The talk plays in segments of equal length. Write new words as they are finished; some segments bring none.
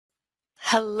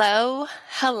Hello,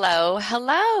 hello,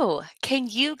 hello. Can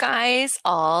you guys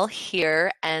all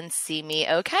hear and see me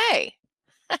okay?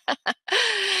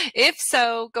 If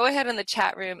so, go ahead in the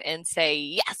chat room and say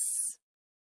yes.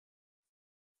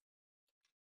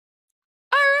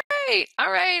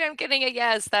 All right, I'm getting a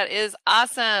yes. That is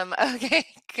awesome. Okay,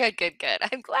 good, good, good.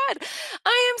 I'm glad.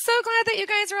 I am so glad that you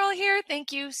guys are all here.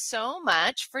 Thank you so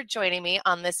much for joining me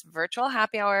on this virtual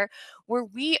happy hour where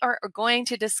we are going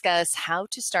to discuss how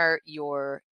to start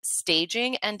your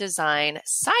staging and design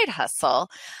side hustle,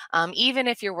 even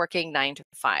if you're working 9 to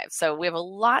 5. So we have a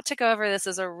lot to go over. This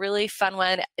is a really fun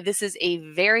one. This is a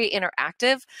very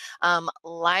interactive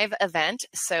live event.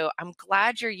 So I'm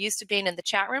glad you're used to being in the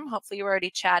chat room. Hopefully you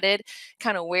already chatted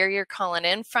kind of where you're calling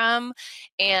in from.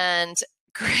 And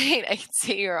great, I can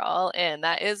see you're all in.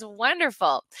 That is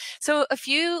wonderful. So a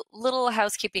few little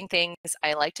housekeeping things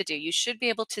I like to do. You should be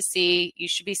able to see, you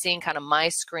should be seeing kind of my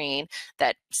screen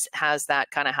that has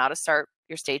that kind of how to start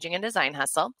your staging and design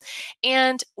hustle.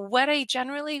 And what I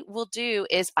generally will do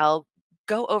is I'll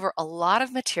go over a lot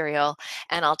of material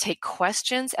and I'll take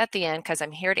questions at the end because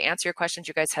I'm here to answer your questions.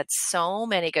 You guys had so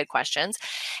many good questions.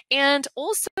 And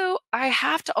also, I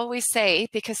have to always say,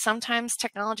 because sometimes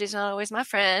technology is not always my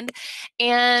friend,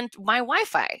 and my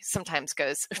Wi-Fi sometimes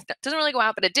doesn't really go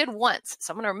out, but it did once.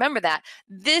 So I'm going to remember that.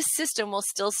 This system will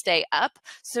still stay up.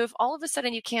 So if all of a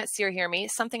sudden you can't see or hear me,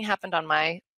 something happened on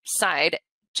my side,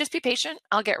 just be patient.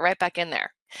 I'll get right back in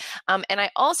there. And I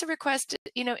also request,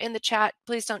 in the chat,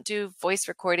 please don't do voice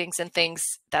recordings and things.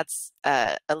 That's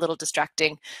a little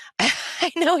distracting. I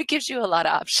know it gives you a lot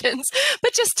of options,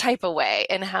 but just type away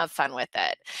and have fun with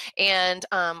it. And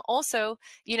also,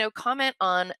 comment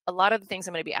on a lot of the things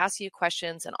I'm going to be asking you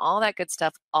questions and all that good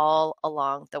stuff all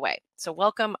along the way. So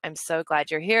welcome. I'm so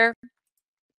glad you're here.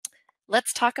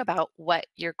 Let's talk about what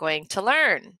you're going to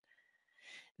learn.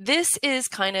 This is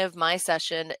kind of my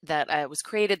session that was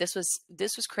created. This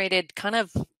was created kind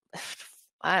of,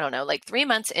 I don't know, like 3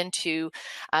 months into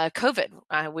COVID.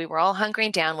 We were all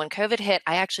hunkering down. When COVID hit,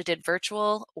 I actually did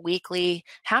virtual weekly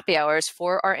happy hours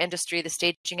for our industry, the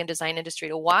staging and design industry,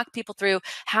 to walk people through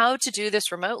how to do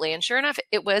this remotely. And sure enough,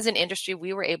 it was an industry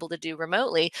we were able to do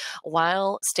remotely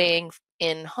while staying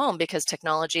in home because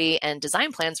technology and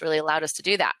design plans really allowed us to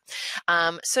do that.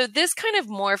 So this kind of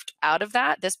morphed out of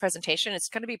that, this presentation. It's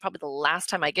going to be probably the last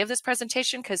time I give this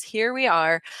presentation because here we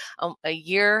are a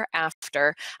year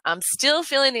after. I'm still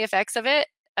feeling the effects of it.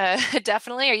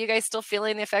 Definitely. Are you guys still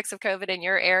feeling the effects of COVID in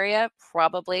your area?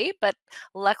 Probably, but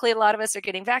luckily a lot of us are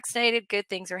getting vaccinated. Good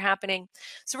things are happening.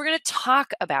 So we're going to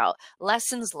talk about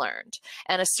lessons learned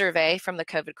and a survey from the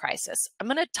COVID crisis. I'm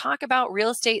going to talk about real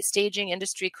estate staging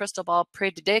industry crystal ball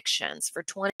predictions for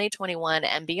 2021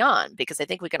 and beyond, because I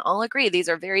think we can all agree these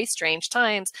are very strange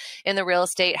times in the real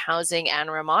estate, housing,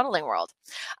 and remodeling world.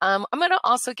 I'm going to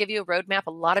also give you a roadmap.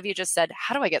 A lot of you just said,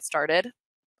 how do I get started?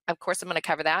 Of course, I'm going to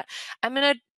cover that. I'm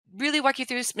going to really walk you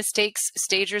through mistakes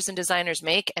stagers and designers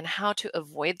make and how to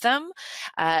avoid them.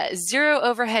 Zero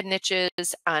overhead niches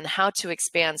on how to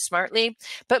expand smartly.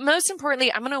 But most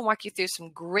importantly, I'm going to walk you through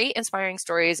some great inspiring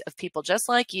stories of people just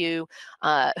like you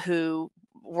who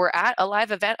were at a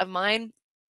live event of mine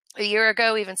a year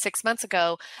ago, even 6 months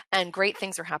ago, and great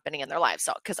things are happening in their lives.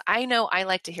 So, because I know I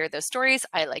like to hear those stories,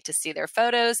 I like to see their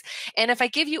photos. And if I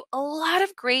give you a lot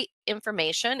of great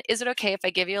information, is it okay if I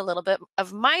give you a little bit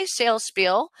of my sales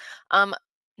spiel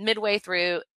midway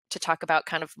through to talk about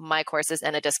kind of my courses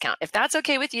and a discount? If that's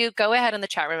okay with you, go ahead in the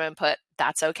chat room and put,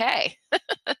 that's okay.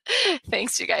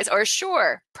 Thanks, you guys. Or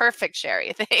sure, perfect,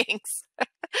 Sherry. Thanks.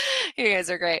 You guys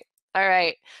are great. All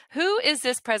right, who is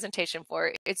this presentation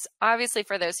for? It's obviously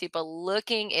for those people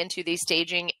looking into the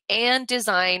staging and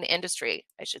design industry.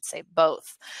 I should say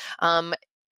both.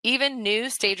 Even new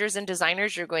stagers and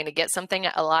designers, you're going to get something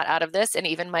a lot out of this, and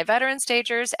even my veteran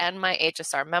stagers and my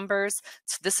HSR members.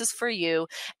 So this is for you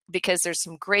because there's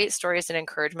some great stories and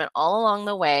encouragement all along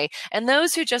the way, and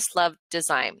those who just love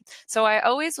design. So I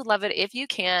always would love it if you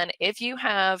can, if you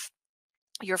have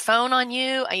your phone on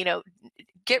you,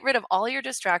 get rid of all your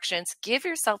distractions, give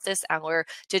yourself this hour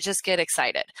to just get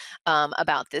excited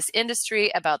about this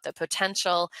industry, about the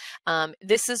potential.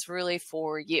 This is really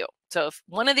for you. So if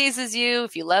one of these is you,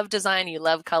 if you love design, you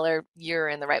love color, you're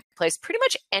in the right place. Pretty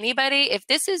much anybody, if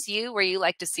this is you where you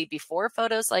like to see before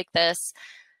photos like this,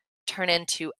 turn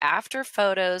into after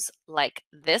photos like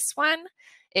this one.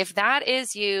 If that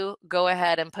is you, go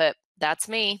ahead and put, that's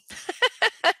me.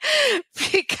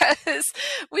 Because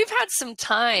we've had some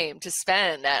time to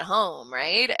spend at home,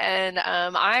 right? And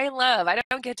I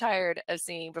don't get tired of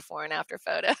seeing before and after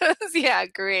photos. Yeah,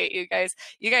 great. You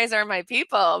guys are my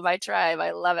people, my tribe.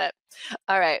 I love it.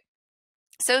 All right.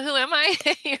 So who am I?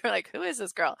 You're like, who is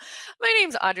this girl? My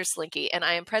name's Audra Slinky, and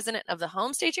I am president of the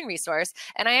Home Staging Resource.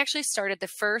 And I actually started the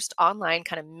first online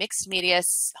kind of mixed media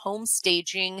home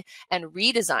staging and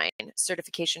redesign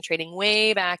certification training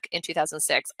way back in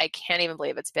 2006. I can't even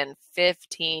believe it's been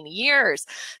 15 years.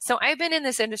 So I've been in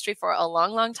this industry for a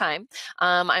long, long time.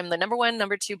 I'm the number one,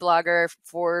 number two blogger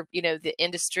for, the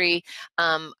industry.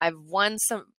 I've won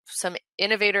some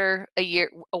Innovator a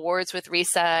Year awards with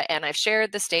RISA, and I've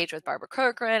shared the stage with Barbara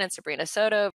Corcoran and Sabrina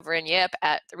Soto over in Yip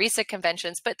at the RISA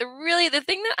conventions. But the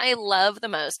thing that I love the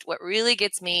most, what really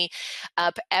gets me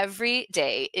up every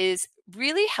day, is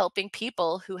really helping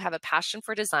people who have a passion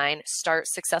for design start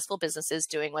successful businesses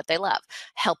doing what they love,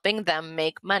 helping them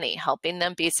make money, helping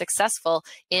them be successful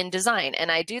in design.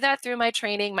 And I do that through my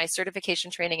training, my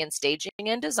certification training in staging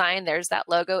and design. There's that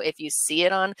logo. If you see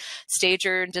it on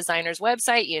Stager Designer's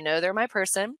website, you know they're my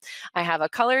person. I have a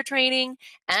color training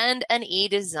and an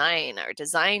e-design or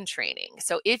design training.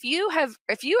 So if you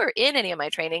are in any of my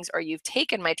trainings or you've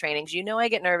taken my trainings, you know I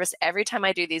get nervous every time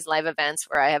I do these live events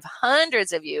where I have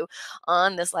hundreds of you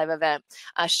on this live event.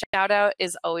 A shout out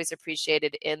is always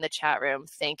appreciated in the chat room.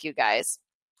 Thank you guys.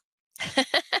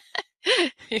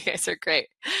 You guys are great.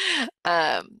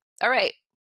 All right,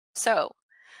 so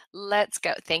let's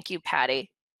go. Thank you, Patty.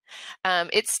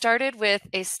 It started with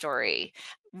a story.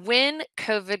 When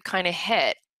COVID kind of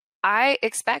hit, I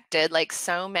expected, like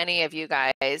so many of you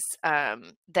guys,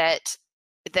 that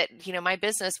my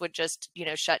business would just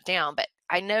shut down. But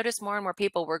I noticed more and more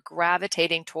people were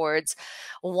gravitating towards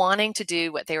wanting to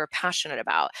do what they were passionate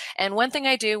about. And one thing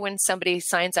I do when somebody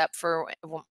signs up for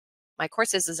my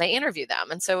courses is I interview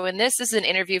them. And so, this is an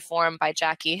interview form by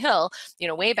Jackie Hill,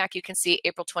 way back, you can see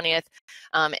April 20th,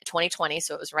 2020.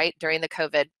 So it was right during the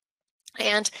COVID.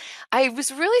 And I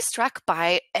was really struck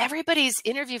by everybody's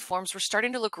interview forms were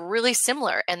starting to look really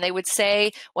similar. And they would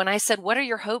say, when I said, what are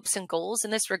your hopes and goals in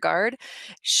this regard?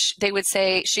 They would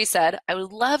say, she said, I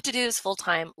would love to do this full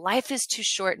time. Life is too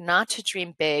short not to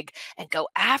dream big and go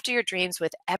after your dreams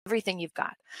with everything you've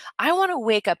got. I want to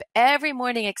wake up every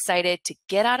morning excited to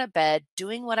get out of bed,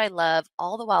 doing what I love,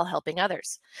 all the while helping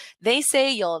others. They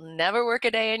say you'll never work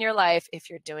a day in your life if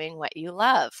you're doing what you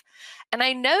love. And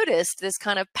I noticed this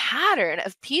kind of pattern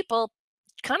of people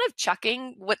kind of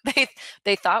chucking what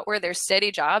they thought were their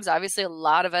steady jobs. Obviously, a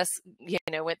lot of us,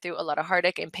 went through a lot of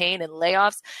heartache and pain and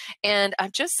layoffs. And I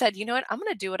just said, you know what, I'm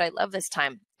going to do what I love this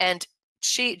time. And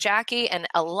Jackie and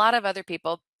a lot of other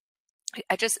people,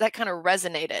 that kind of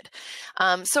resonated.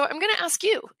 So I'm going to ask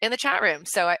you in the chat room.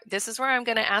 So this is where I'm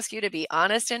going to ask you to be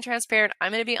honest and transparent.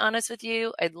 I'm going to be honest with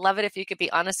you. I'd love it if you could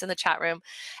be honest in the chat room.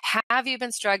 Have you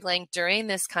been struggling during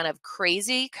this kind of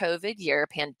crazy COVID year,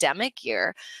 pandemic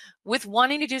year, with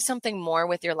wanting to do something more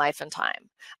with your life and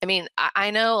time? I mean,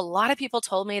 I know a lot of people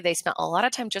told me they spent a lot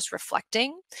of time just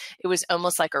reflecting. It was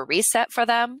almost like a reset for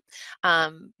them.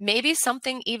 Maybe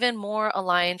something even more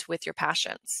aligned with your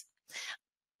passions.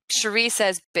 Cherie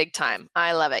says, big time.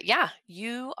 I love it. Yeah,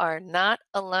 you are not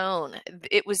alone.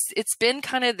 It's been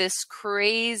kind of this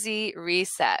crazy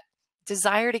reset.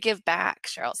 Desire to give back,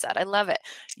 Cheryl said. I love it.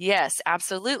 Yes,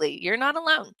 absolutely. You're not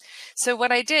alone. So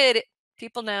what I did,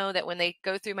 people know that when they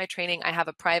go through my training, I have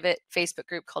a private Facebook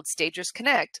group called Stagers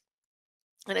Connect.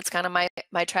 And it's kind of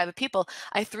my tribe of people.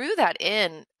 I threw that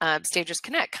in Stagers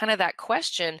Connect, kind of that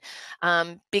question,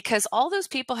 because all those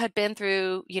people had been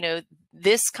through,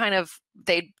 this kind of,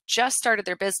 they just started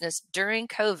their business during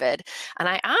COVID. And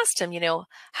I asked them,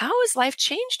 how has life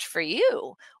changed for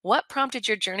you? What prompted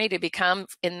your journey to become,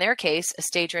 in their case, a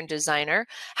stager and designer?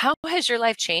 How has your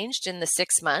life changed in the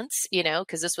 6 months?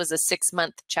 Because this was a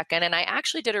 6-month check-in. And I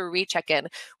actually did a re-check-in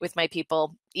with my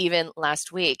people even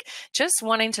last week, just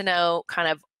wanting to know kind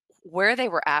of where they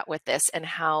were at with this and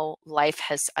how life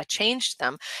has changed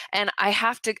them. And I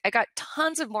got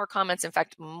tons of more comments, in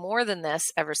fact, more than this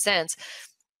ever since.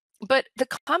 But the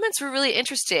comments were really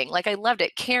interesting. Like, I loved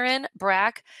it. Karen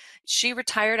Brack, she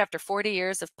retired after 40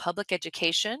 years of public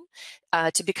education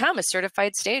to become a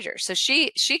certified stager. So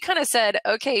she kind of said,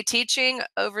 okay, teaching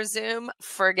over Zoom,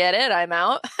 forget it, I'm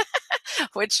out,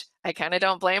 which I kind of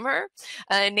don't blame her.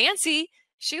 Nancy,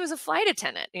 she was a flight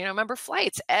attendant, remember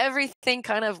flights, everything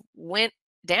kind of went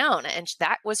down. And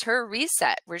that was her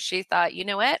reset, where she thought, you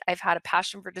know what, I've had a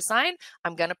passion for design.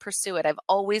 I'm going to pursue it. I've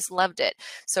always loved it.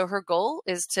 So her goal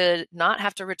is to not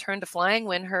have to return to flying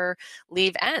when her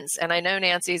leave ends. And I know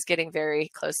Nancy's getting very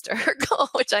close to her goal,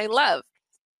 which I love.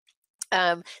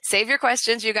 Save your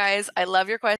questions, you guys. I love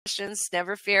your questions.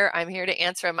 Never fear. I'm here to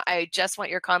answer them. I just want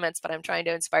your comments, but I'm trying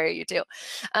to inspire you too.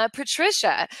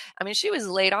 Patricia, I mean, she was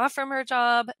laid off from her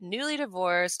job, newly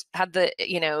divorced, had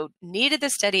needed the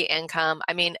steady income.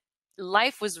 I mean,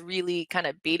 life was really kind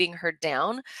of beating her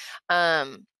down.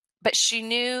 But she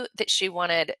knew that she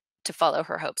wanted to follow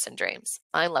her hopes and dreams.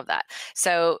 I love that.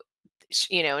 So,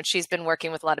 and she's been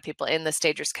working with a lot of people in the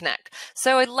Stagers Connect.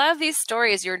 So I love these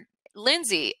stories.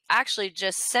 Lindsay actually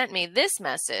just sent me this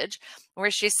message where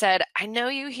she said, I know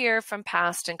you hear from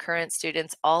past and current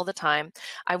students all the time.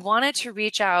 I wanted to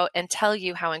reach out and tell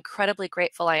you how incredibly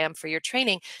grateful I am for your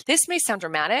training. This may sound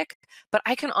dramatic, but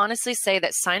I can honestly say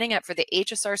that signing up for the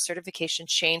HSR certification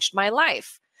changed my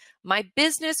life. My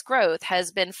business growth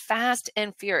has been fast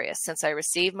and furious since I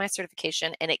received my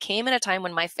certification, and it came at a time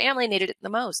when my family needed it the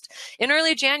most. In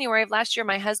early January of last year,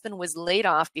 my husband was laid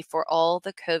off before all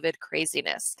the COVID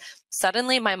craziness.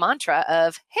 Suddenly, my mantra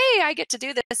of, hey, I get to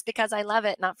do this because I love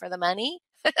it, not for the money,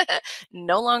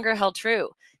 no longer held true.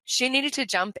 She needed to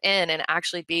jump in and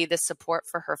actually be the support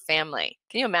for her family.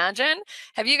 Can you imagine?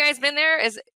 Have you guys been there?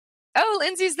 Oh,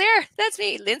 Lindsay's there. That's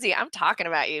me. Lindsay, I'm talking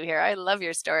about you here. I love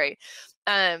your story.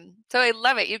 So I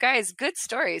love it. You guys, good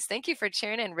stories. Thank you for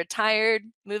cheering in. Retired,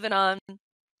 moving on.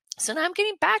 So now I'm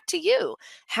getting back to you.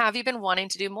 Have you been wanting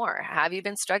to do more? Have you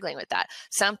been struggling with that?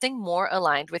 Something more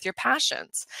aligned with your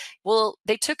passions? Well,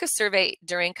 they took a survey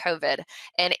during COVID,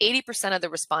 and 80% of the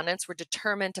respondents were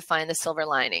determined to find the silver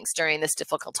linings during this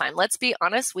difficult time. Let's be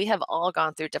honest, we have all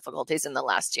gone through difficulties in the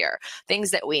last year,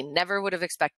 things that we never would have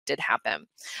expected happen.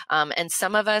 And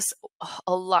some of us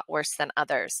a lot worse than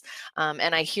others.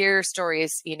 And I hear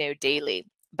stories, daily.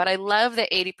 But I love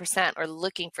that 80% are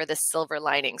looking for the silver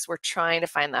linings. We're trying to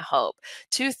find the hope.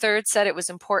 2/3 said it was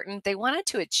important. They wanted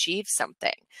to achieve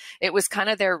something. It was kind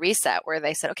of their reset where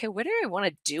they said, okay, what do I want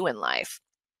to do in life?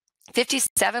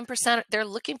 57%, they're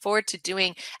looking forward to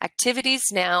doing activities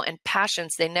now and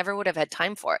passions they never would have had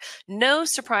time for. No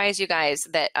surprise, you guys,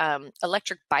 that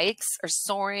electric bikes are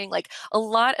soaring. Like a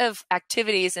lot of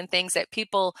activities and things that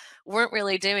people weren't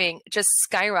really doing just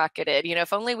skyrocketed.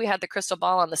 If only we had the crystal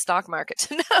ball on the stock market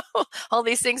to know all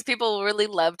these things people really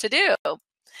love to do.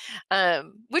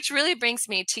 Which really brings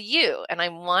me to you. And I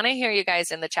want to hear you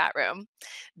guys in the chat room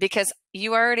because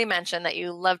you already mentioned that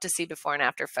you love to see before and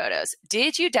after photos.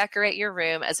 Did you decorate your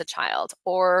room as a child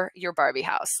or your Barbie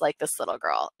house like this little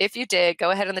girl? If you did, go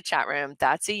ahead in the chat room.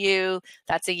 That's a you.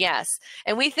 That's a yes.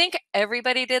 And we think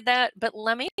everybody did that. But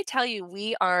let me tell you,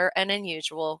 we are an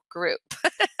unusual group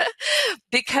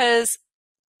because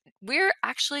we're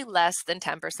actually less than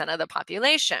 10% of the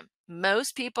population.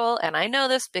 Most people, and I know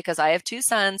this because I have 2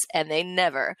 sons, and they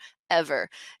never, ever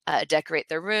decorate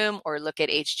their room or look at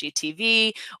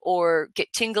HGTV or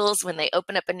get tingles when they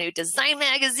open up a new design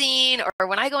magazine, or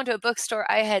when I go into a bookstore,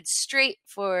 I head straight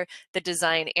for the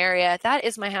design area. That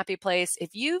is my happy place. If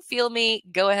you feel me,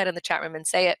 go ahead in the chat room and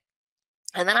say it.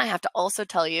 And then I have to also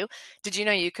tell you, did you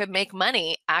know you could make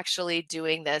money actually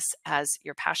doing this as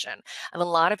your passion? And a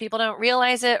lot of people don't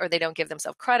realize it, or they don't give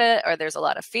themselves credit, or there's a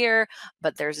lot of fear,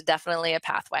 but there's definitely a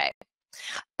pathway.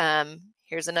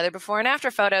 Here's another before and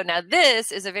after photo. Now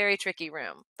this is a very tricky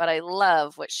room, but I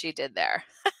love what she did there.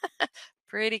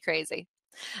 Pretty crazy.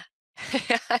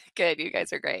 Good, you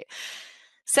guys are great.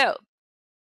 So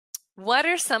what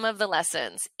are some of the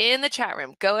lessons in the chat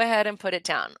room? Go ahead and put it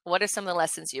down. What are some of the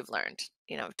lessons you've learned?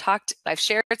 I've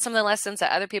shared some of the lessons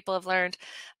that other people have learned.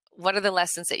 What are the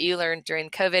lessons that you learned during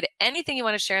COVID? Anything you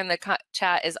want to share in the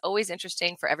chat is always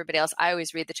interesting for everybody else. I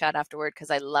always read the chat afterward because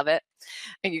I love it.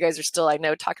 And you guys are still, I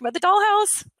know, talking about the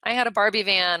dollhouse. I had a Barbie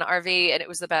van RV and it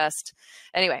was the best.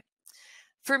 Anyway,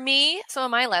 for me, some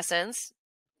of my lessons,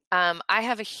 I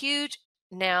have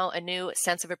a new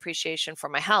sense of appreciation for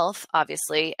my health,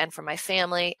 obviously, and for my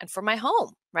family and for my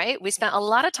home, right? We spent a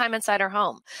lot of time inside our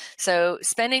home. So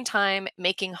spending time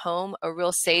making home a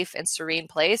real safe and serene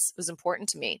place was important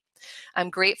to me. I'm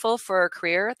grateful for a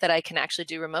career that I can actually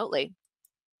do remotely.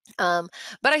 But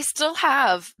I still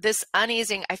have this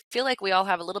uneasy, I feel like we all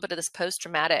have a little bit of this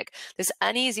post-traumatic, this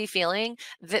uneasy feeling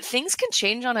that things can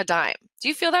change on a dime. Do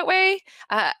you feel that way?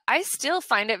 I still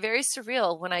find it very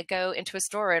surreal when I go into a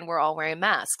store and we're all wearing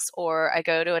masks, or I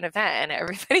go to an event and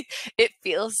everybody, it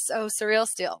feels so surreal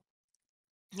still.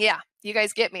 Yeah, you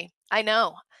guys get me. I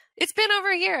know. It's been over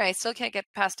a year. I still can't get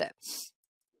past it.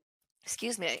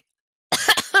 Excuse me.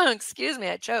 Excuse me,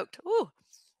 I choked. Ooh.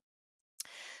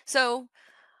 So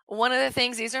one of the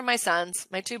things, these are my sons,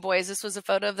 my 2 boys. This was a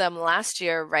photo of them last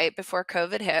year, right before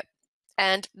COVID hit.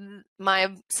 And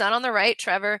my son on the right,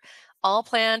 Trevor, all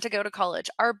planned to go to college.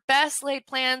 Our best laid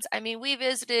plans. I mean, we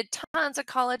visited tons of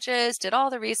colleges, did all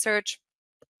the research.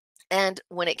 And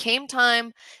when it came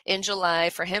time in July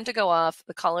for him to go off,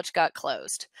 the college got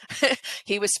closed.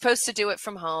 He was supposed to do it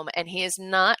from home, and he is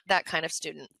not that kind of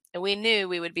student. And we knew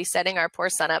we would be setting our poor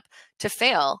son up to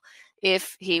fail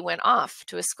if he went off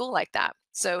to a school like that.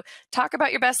 So talk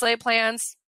about your best laid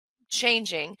plans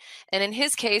changing. And in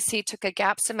his case, he took a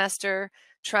gap semester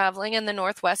traveling in the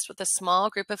Northwest with a small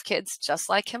group of kids just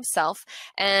like himself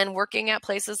and working at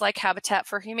places like Habitat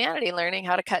for Humanity, learning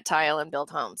how to cut tile and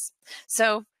build homes.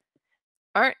 So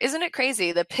isn't it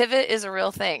crazy? The pivot is a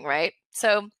real thing, right?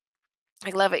 So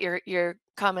I love it. Your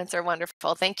comments are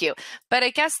wonderful. Thank you. But I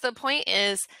guess the point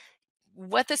is,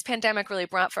 what this pandemic really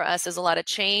brought for us is a lot of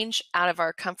change out of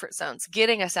our comfort zones,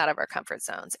 getting us out of our comfort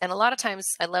zones. And a lot of times,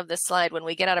 I love this slide, when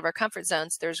we get out of our comfort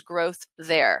zones, there's growth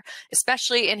there,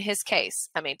 especially in his case.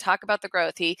 I mean, talk about the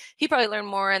growth. He probably learned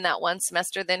more in that one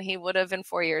semester than he would have in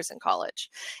 4 years in college.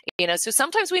 So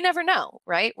sometimes we never know,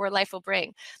 right, where life will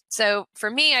bring. So for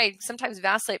me, I sometimes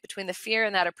vacillate between the fear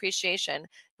and that appreciation.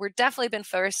 We're definitely been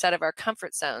forced out of our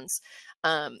comfort zones.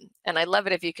 And I love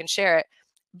it if you can share it.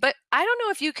 But I don't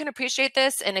know if you can appreciate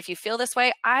this, and if you feel this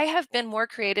way, I have been more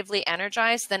creatively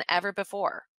energized than ever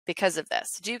before because of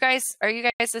this. Are you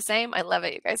guys the same? I love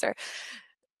it. You guys are.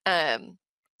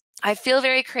 I feel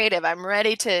very creative. I'm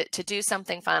ready to do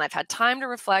something fun. I've had time to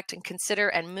reflect and consider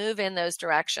and move in those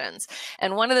directions.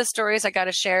 And one of the stories I got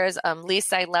to share is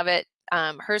Lisa, I love it.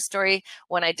 Her story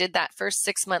when I did that first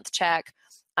 6-month check.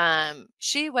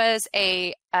 She was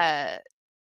a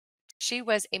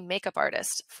makeup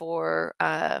artist for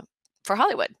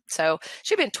Hollywood. So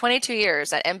she'd been 22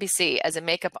 years at NBC as a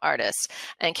makeup artist,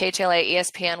 and KTLA,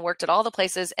 ESPN, worked at all the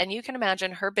places. And you can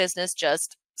imagine her business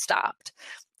just stopped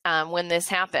when this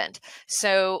happened.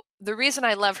 So the reason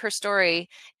I love her story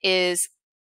is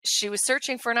she was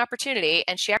searching for an opportunity,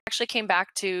 and she actually came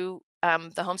back to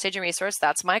the Home Staging Resource,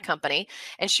 that's my company,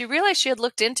 and she realized she had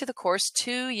looked into the course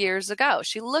 2 years ago.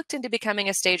 She looked into becoming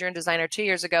a stager and designer 2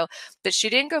 years ago, but she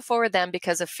didn't go forward then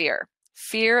because of fear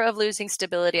of losing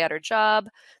stability at her job,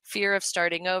 fear of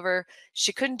starting over.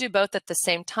 She couldn't do both at the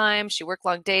same time. She worked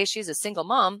long days. She's a single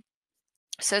mom.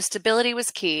 So stability was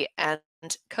key, and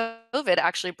COVID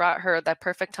actually brought her the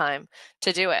perfect time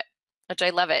to do it, which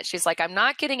I love it. She's like, I'm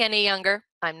not getting any younger.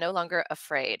 I'm no longer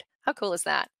afraid. How cool is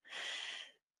that?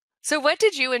 So what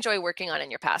did you enjoy working on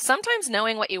in your past? Sometimes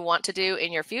knowing what you want to do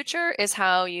in your future is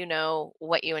how you know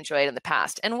what you enjoyed in the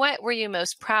past. And what were you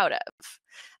most proud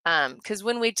of? Because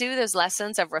when we do those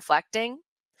lessons of reflecting,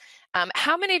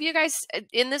 how many of you guys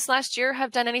in this last year have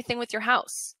done anything with your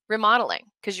house? Remodeling,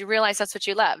 because you realize that's what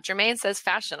you love. Jermaine says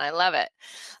fashion. I love it.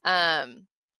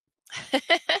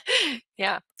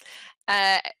 Yeah.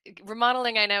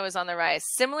 Remodeling, I know, is on the rise.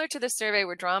 Similar to the survey,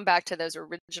 we're drawn back to those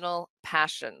original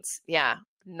passions. Yeah.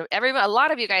 A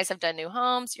lot of you guys have done new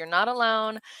homes. You're not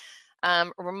alone.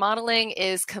 Remodeling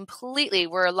is completely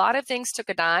where a lot of things took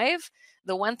a dive.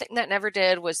 The one thing that never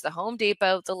did was the Home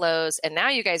Depot, the Lowe's, and now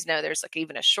you guys know there's like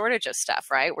even a shortage of stuff,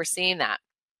 right? We're seeing that.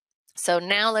 So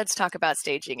now let's talk about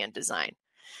staging and design.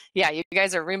 Yeah, you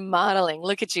guys are remodeling.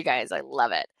 Look at you guys. I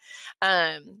love it.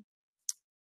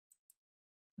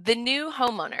 The new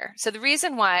homeowner. So the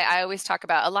reason why I always talk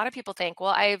about, a lot of people think, well,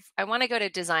 I want to go to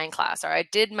design class, or I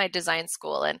did my design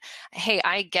school, and hey,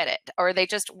 I get it. Or they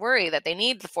just worry that they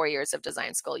need the 4 years of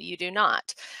design school. You do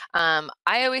not. I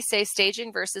always say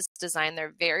staging versus design,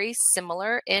 they're very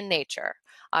similar in nature.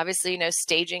 Obviously,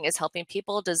 staging is helping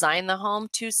people design the home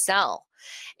to sell.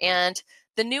 And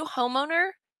the new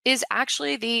homeowner is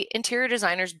actually the interior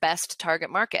designer's best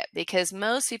target market, because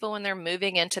most people, when they're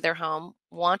moving into their home,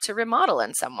 want to remodel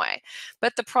in some way.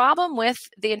 But the problem with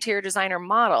the interior designer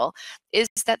model is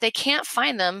that they can't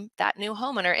find that new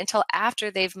homeowner until after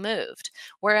they've moved.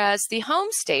 Whereas the home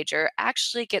stager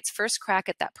actually gets first crack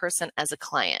at that person as a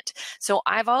client. So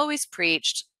I've always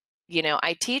preached,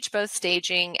 I teach both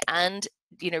staging and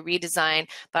redesign,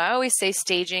 but I always say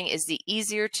staging is the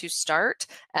easier to start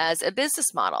as a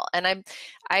business model. And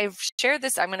I've shared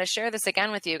this, I'm going to share this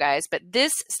again with you guys, but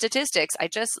this statistics I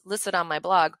just listed on my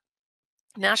blog,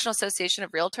 National Association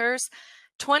of Realtors,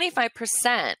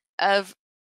 25% of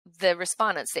the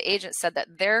respondents, the agents, said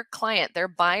that their client, their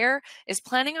buyer, is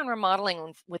planning on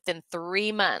remodeling within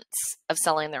 3 months of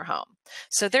selling their home.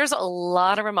 So there's a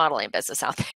lot of remodeling business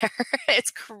out there.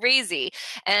 It's crazy.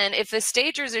 And if the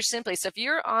stagers are so if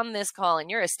you're on this call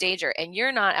and you're a stager and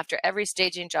you're not, after every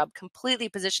staging job, completely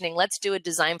positioning, let's do a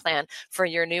design plan for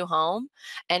your new home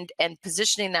and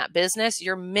positioning that business,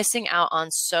 you're missing out on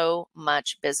so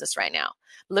much business right now.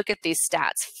 Look at these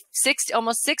stats.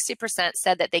 Almost 60%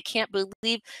 said that they can't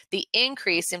believe the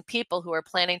increase in people who are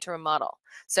planning to remodel.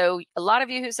 So a lot of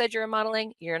you who said you're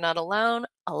remodeling, you're not alone.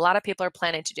 A lot of people are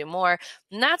planning to do more.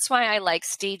 And that's why I like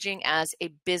staging as a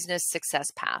business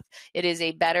success path. It is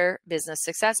a better business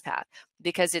success path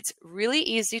because it's really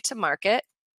easy to market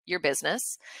your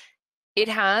business.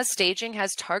 Staging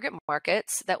has target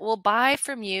markets that will buy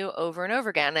from you over and over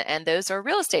again. And those are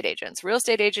real estate agents. Real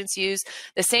estate agents use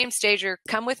the same stager,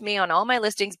 come with me on all my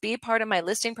listings, be part of my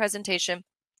listing presentation.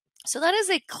 So that is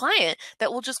a client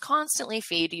that will just constantly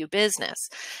feed you business.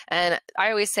 And I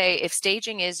always say, if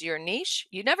staging is your niche,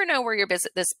 you never know where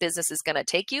this business is going to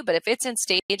take you. But if it's in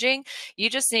staging, you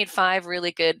just need 5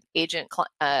 really good agent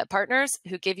partners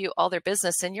who give you all their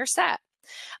business and you're set.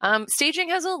 Staging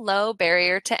has a low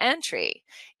barrier to entry.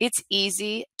 It's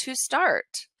easy to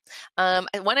start.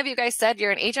 One of you guys said you're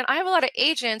an agent. I have a lot of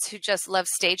agents who just love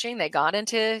staging. They got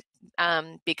into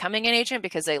becoming an agent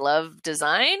because they love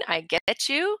design. I get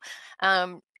you.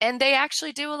 And they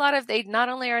actually do they not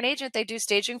only are an agent, they do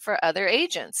staging for other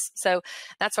agents. So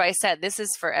that's why I said this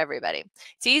is for everybody.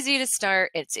 It's easy to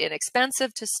start. It's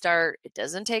inexpensive to start. It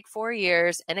doesn't take 4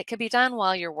 years, and it can be done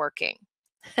while you're working.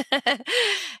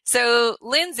 So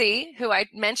Lindsay, who I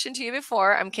mentioned to you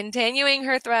before, I'm continuing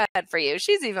her thread for you.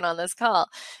 She's even on this call.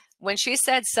 When she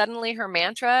said suddenly her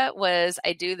mantra was,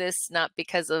 I do this not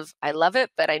because of I love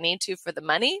it, but I need to for the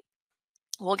money.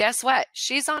 Well, guess what?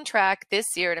 She's on track this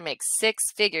year to make 6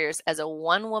 figures as a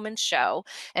one-woman show,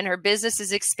 and her business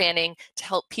is expanding to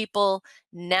help people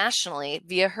nationally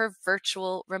via her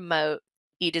virtual remote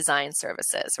e-design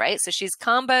services, right? So she's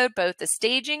comboed both the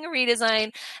staging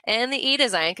redesign and the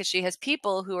e-design because she has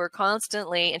people who are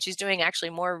constantly, and she's doing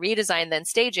actually more redesign than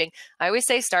staging. I always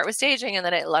say start with staging, and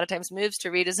then it a lot of times moves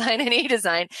to redesign and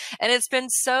e-design. And it's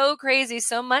been so crazy,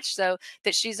 so much so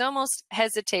that she's almost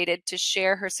hesitated to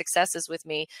share her successes with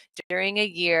me during a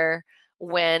year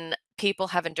when people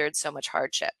have endured so much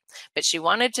hardship. But she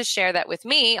wanted to share that with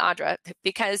me, Audra,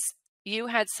 because you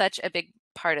had such a big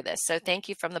part of this. So thank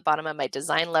you from the bottom of my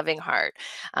design loving heart.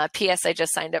 P.S. I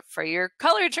just signed up for your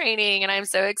color training and I'm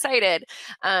so excited.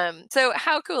 So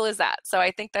how cool is that? So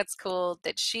I think that's cool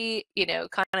that she,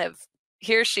 kind of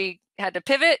here she had to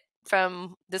pivot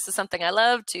from this is something I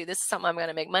love to this is something I'm going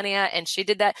to make money at. And she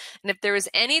did that. And if there was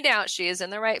any doubt she is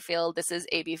in the right field, this is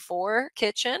a before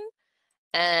kitchen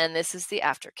and this is the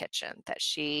after kitchen that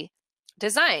she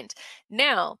designed.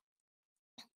 Now,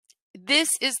 this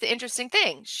is the interesting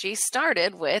thing. She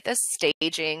started with a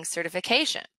staging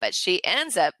certification, but she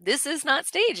ends up, this is not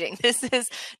staging. This is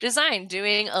design,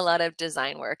 doing a lot of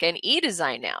design work and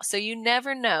e-design now. So you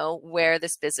never know where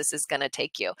this business is going to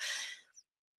take you.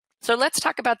 So let's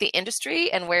talk about the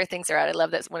industry and where things are at. I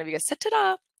love that one of you guys said,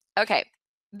 ta-da. Okay.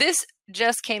 This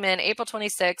just came in, April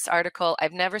 26th article.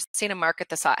 I've never seen a market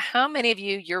this hot. How many of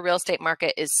you, your real estate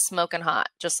market is smoking hot,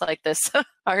 just like this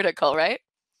article, right?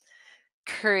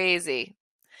 Crazy.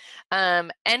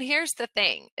 And here's the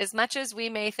thing, as much as we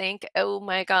may think, oh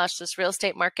my gosh, this real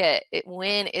estate market,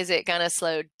 when is it going to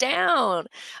slow down?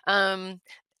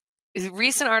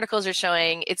 Recent articles are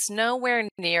showing it's nowhere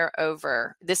near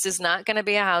over. This is not going to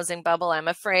be a housing bubble, I'm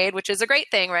afraid, which is a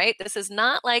great thing, right? This is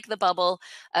not like the bubble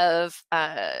of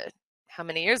how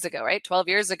many years ago, right? 12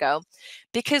 years ago.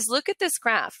 Because look at this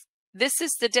graph. This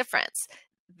is the difference.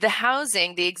 The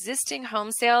housing, the existing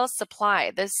home sales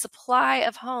supply, the supply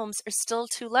of homes are still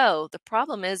too low. The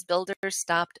problem is builders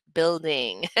stopped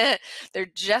building.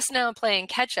 They're just now playing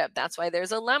catch up. That's why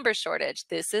there's a lumber shortage.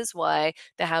 This is why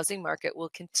the housing market will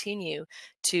continue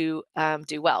to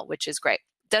do well, which is great.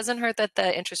 Doesn't hurt that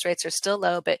the interest rates are still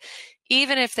low, but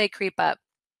even if they creep up,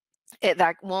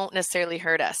 that won't necessarily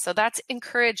hurt us. So that's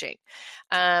encouraging.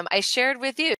 I shared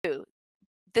with you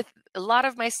a lot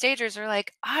of my stagers are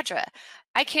like, Audra,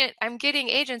 I'm getting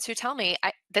agents who tell me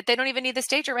that they don't even need the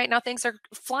stager right now. Things are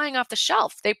flying off the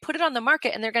shelf. They put it on the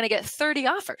market and they're going to get 30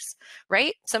 offers,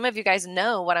 right? Some of you guys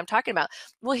know what I'm talking about.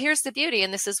 Well, here's the beauty.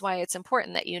 And this is why it's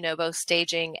important that you know both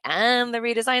staging and the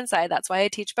redesign side. That's why I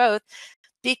teach both,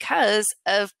 because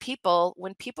of people,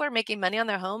 when people are making money on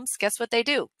their homes, guess what they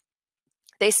do?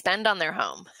 They spend on their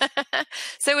home.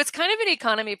 So it's kind of an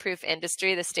economy proof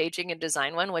industry, the staging and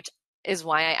design one, which is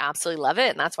why I absolutely love it.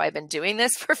 And that's why I've been doing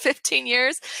this for 15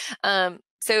 years.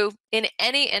 So in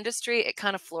any industry, it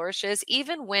kind of flourishes.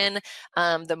 Even when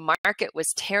the market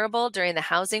was terrible during the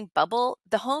housing bubble,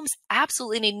 the homes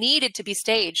absolutely needed to be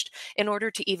staged in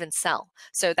order to even sell.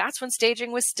 So that's when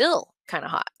staging was still kind of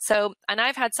hot. So, and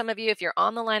I've had some of you, if you're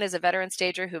on the line as a veteran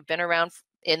stager who've been around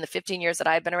in the 15 years that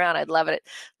I've been around, I'd love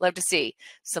to see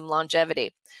some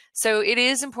longevity. So it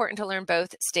is important to learn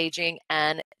both staging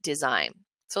and design.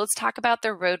 So let's talk about the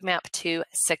roadmap to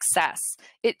success.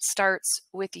 It starts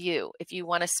with you. If you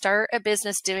want to start a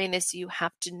business doing this, you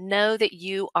have to know that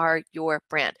you are your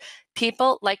brand.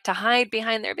 People like to hide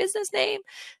behind their business name.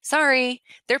 Sorry,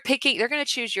 they're going to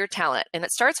choose your talent. And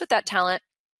it starts with that talent.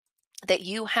 that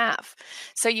you have.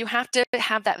 So you have to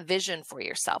have that vision for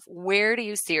yourself. Where do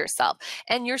you see yourself?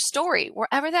 And your story,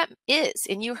 wherever that is.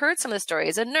 And you heard some of the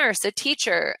stories, a nurse, a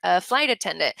teacher, a flight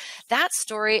attendant. That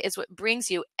story is what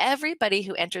brings you. Everybody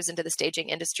who enters into the staging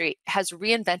industry has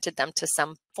reinvented them to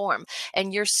some form.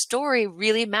 And your story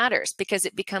really matters because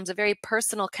it becomes a very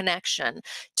personal connection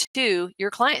to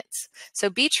your clients. So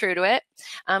be true to it.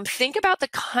 Think about the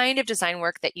kind of design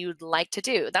work that you'd like to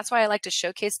do. That's why I like to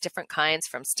showcase different kinds,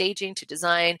 from staging to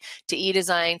design to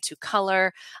e-design to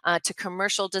color to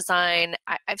commercial design.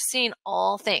 I've seen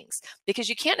all things, because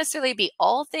you can't necessarily be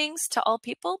all things to all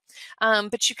people,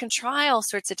 but you can try all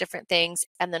sorts of different things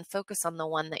and then focus on the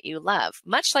one that you love,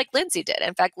 much like Lindsay did.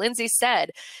 In fact, Lindsay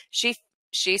said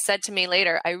she said to me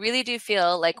later, I really do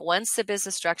feel like once the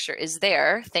business structure is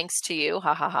there, thanks to you,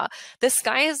 ha ha ha, the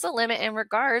sky is the limit in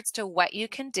regards to what you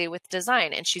can do with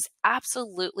design. And she's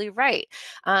absolutely right.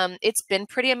 It's been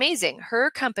pretty amazing. Her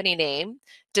company name,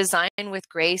 Design with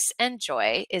Grace and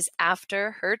Joy, is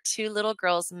after her two little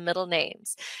girls' middle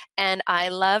names. And I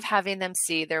love having them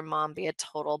see their mom be a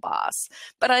total boss.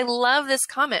 But I love this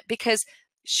comment because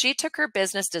she took her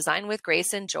business, Design with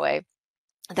Grace and Joy.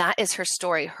 That is her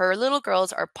story. Her little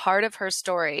girls are part of her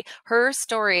story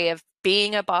of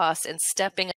being a boss and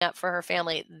stepping up for her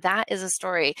family. That is a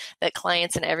story that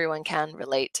clients and everyone can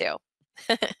relate to.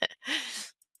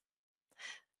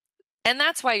 And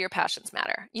that's why your passions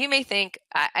matter. You may think,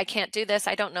 I can't do this.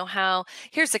 I don't know how.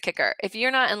 Here's the kicker. If you're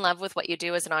not in love with what you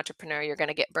do as an entrepreneur, you're going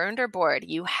to get burned or bored.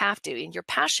 You have to. And your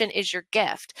passion is your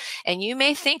gift. And you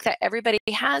may think that everybody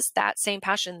has that same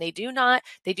passion. They do not.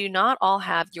 They do not all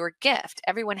have your gift.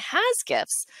 Everyone has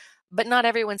gifts, but not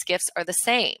everyone's gifts are the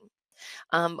same.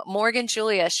 Morgan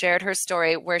Julia shared her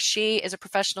story where she is a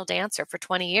professional dancer for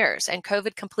 20 years, and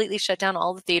COVID completely shut down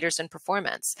all the theaters and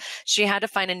performance. She had to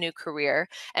find a new career,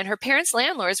 and her parents'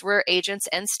 landlords were agents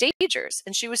and stagers.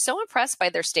 And she was so impressed by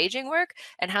their staging work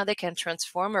and how they can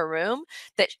transform a room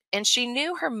and she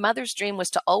knew her mother's dream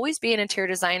was to always be an interior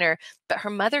designer, but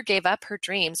her mother gave up her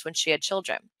dreams when she had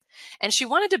children. And she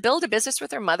wanted to build a business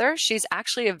with her mother. She's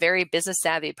actually a very business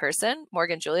savvy person.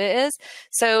 Morgan Julia is.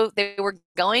 So they were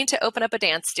going to open up a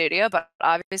dance studio, but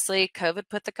obviously COVID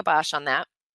put the kibosh on that.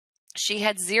 She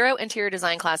had zero interior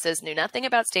design classes, knew nothing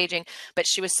about staging, but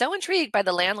she was so intrigued by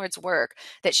the landlord's work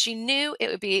that she knew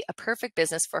it would be a perfect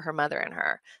business for her mother and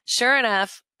her. Sure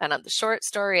enough, and the short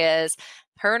story is,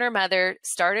 her and her mother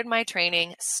started my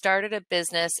training, started a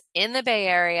business in the Bay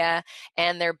Area,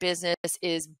 and their business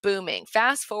is booming.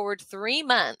 Fast forward 3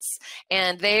 months,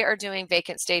 and they are doing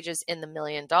vacant stages in the $1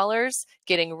 million,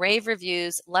 getting rave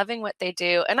reviews, loving what they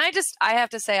do. And I have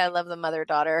to say, I love the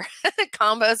mother-daughter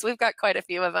combos. We've got quite a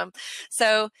few of them.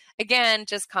 So again,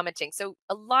 just commenting. So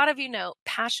a lot of you know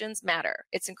passions matter.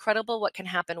 It's incredible what can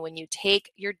happen when you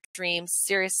take your dreams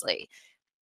seriously.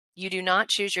 You do not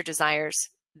choose your desires.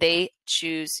 They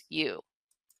choose you.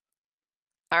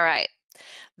 All right.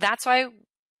 That's why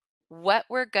what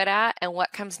we're good at and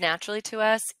what comes naturally to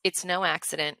us, it's no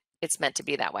accident. It's meant to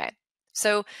be that way.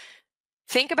 So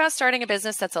think about starting a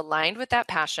business that's aligned with that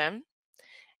passion,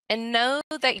 and know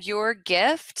that your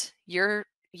gift, your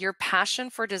passion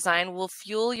for design will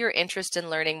fuel your interest in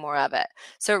learning more of it.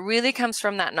 So it really comes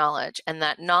from that knowledge. And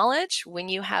that knowledge, when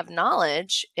you have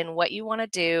knowledge in what you want to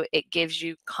do, it gives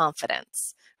you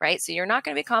confidence, right? So you're not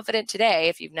going to be confident today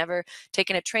if you've never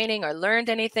taken a training or learned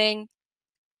anything,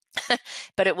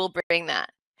 but it will bring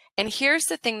that. And here's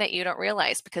the thing that you don't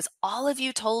realize, because all of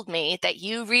you told me that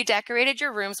you redecorated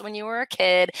your rooms when you were a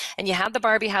kid and you had the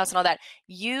Barbie house and all that.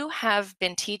 You have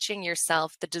been teaching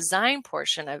yourself the design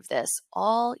portion of this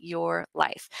all your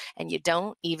life, and you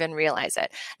don't even realize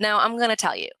it. Now, I'm going to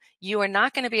tell you, you are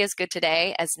not going to be as good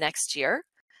today as next year,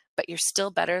 but you're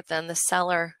still better than the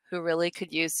seller who really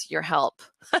could use your help.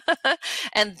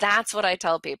 And that's what I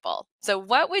tell people. So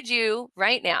what would you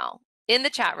right now in the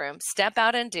chat room step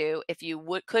out and do if you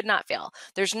could not fail?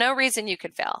 There's no reason you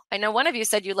could fail. I know one of you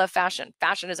said you love fashion,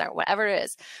 design, whatever it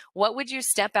is. What would you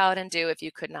step out and do if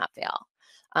you could not fail?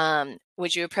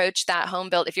 Would you approach that home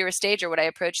build? If you're a stager, would I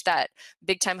approach that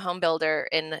big time home builder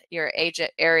in your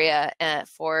area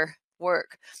for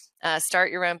work?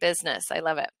 Start your own business. I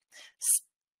love it.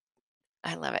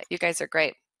 I love it. You guys are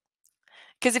great.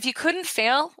 Because if you couldn't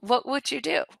fail, what would you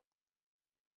do?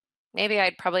 Maybe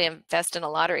I'd probably invest in a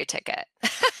lottery ticket.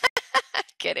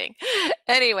 Kidding.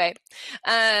 Anyway,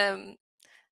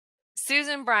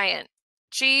 Susan Bryant,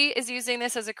 she is using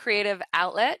this as a creative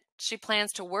outlet. She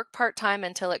plans to work part-time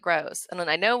until it grows. And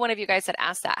I know one of you guys had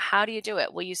asked that. How do you do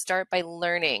it? Well, you start by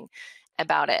learning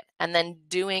about it and then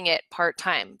doing it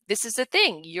part-time. This is the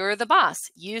thing. You're the boss.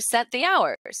 You set the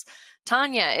hours.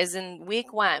 Tanya is in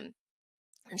week 1.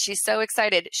 And she's so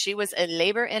excited. She was a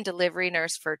labor and delivery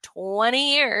nurse for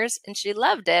 20 years and she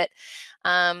loved it.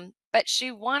 But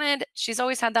she's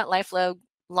always had that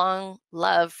lifelong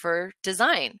love for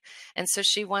design. And so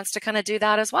she wants to kind of do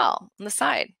that as well on the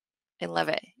side. I love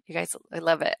it. You guys, I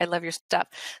love it. I love your stuff.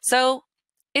 So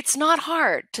it's not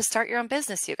hard to start your own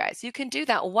business, you guys. You can do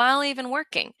that while even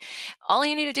working. All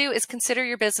you need to do is consider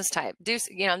your business type.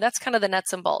 That's kind of the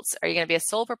nuts and bolts. Are you going to be a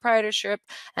sole proprietorship,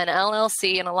 an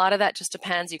LLC? And a lot of that just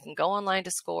depends. You can go online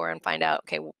to SCORE and find out,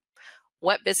 okay,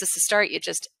 what business to start. You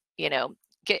just,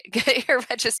 get your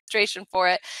registration for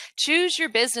it. Choose your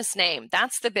business name.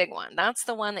 That's the big one. That's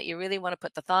the one that you really want to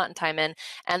put the thought and time in,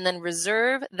 and then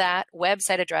reserve that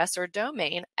website address or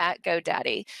domain at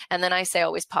GoDaddy. And then I say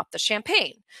always pop the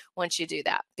champagne once you do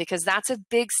that, because that's a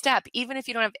big step. Even if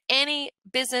you don't have any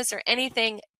business or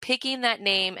anything, picking that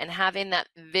name and having that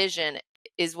vision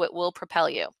is what will propel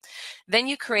you. Then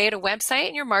you create a website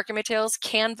and your marketing materials.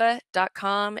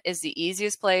 Canva.com is the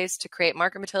easiest place to create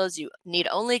marketing materials. You need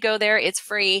only go there. It's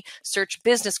free. Search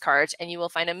business cards and you will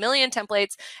find a million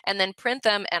templates and then print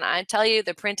them. And I tell you,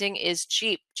 the printing is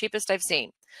cheap, cheapest I've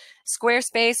seen.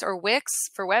 Squarespace or Wix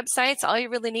for websites, all you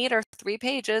really need are 3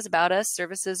 pages about us,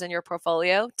 services, and your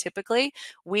portfolio. Typically,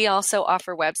 we also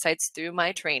offer websites through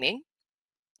my training.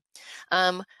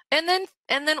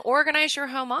 And then organize your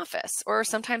home office, or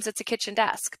sometimes it's a kitchen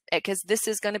desk, because this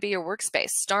is going to be your workspace.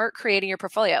 Start creating your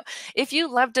portfolio. If you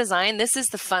love design, this is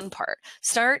the fun part.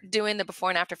 Start doing the before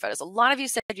and after photos. A lot of you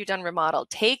said you've done remodel.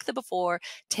 Take the before,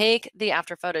 take the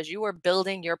after photos. You are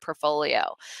building your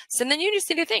portfolio. So then you just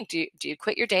need to think, do you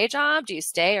quit your day job? Do you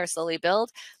stay or slowly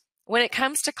build? When it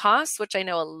comes to costs, which I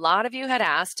know a lot of you had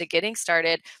asked to getting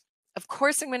started, of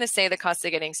course, I'm going to say the cost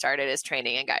of getting started is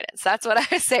training and guidance. That's what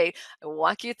I say. I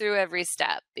walk you through every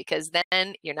step, because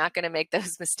then you're not going to make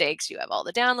those mistakes. You have all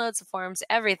the downloads, the forms,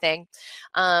 everything.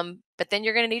 But then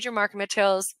you're going to need your marketing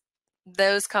materials.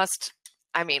 Those cost,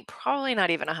 probably not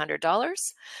even $100.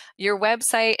 Your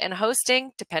website and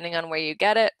hosting, depending on where you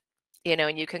get it,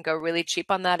 and you can go really cheap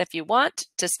on that if you want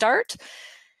to start.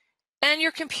 And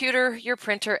your computer, your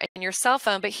printer, and your cell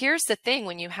phone. But here's the thing,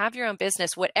 when you have your own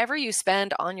business, whatever you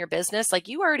spend on your business, like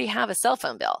you already have a cell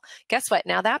phone bill. Guess what?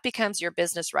 Now that becomes your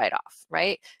business write-off,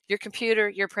 right? Your computer,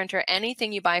 your printer,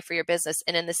 anything you buy for your business.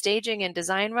 And in the staging and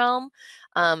design realm,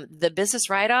 the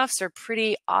business write-offs are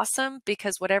pretty awesome,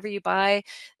 because whatever you buy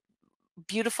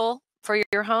beautiful for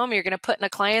your home, you're going to put in a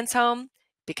client's home,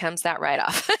 becomes that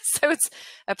write-off. So it's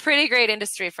a pretty great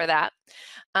industry for that.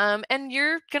 And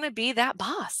you're going to be that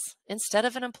boss instead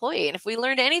of an employee. And if we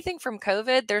learned anything from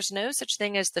COVID, there's no such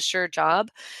thing as the sure job.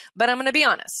 But I'm going to be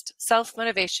honest,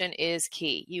 self-motivation is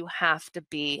key. You have to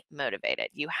be motivated.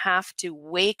 You have to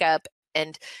wake up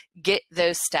and get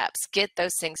those steps, get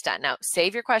those things done. Now,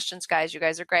 save your questions, guys. You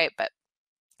guys are great, but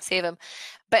save them.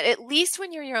 But at least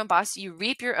when you're your own boss, you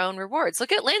reap your own rewards.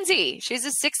 Look at Lindsay. She's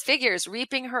a 6 figures,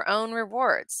 reaping her own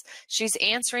rewards. She's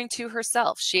answering to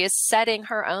herself. She is setting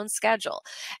her own schedule.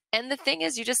 And the thing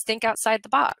is, you just think outside the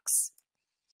box.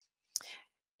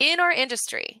 In our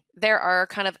industry, there are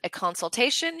kind of a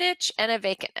consultation niche and a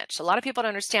vacant niche. A lot of people don't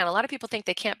understand. A lot of people think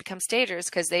they can't become stagers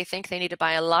because they think they need to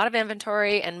buy a lot of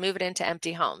inventory and move it into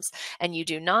empty homes. And you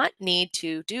do not need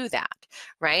to do that,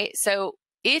 right? So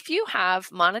if you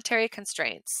have monetary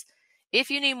constraints, if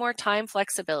you need more time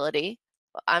flexibility,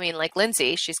 like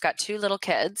Lindsay, she's got 2 little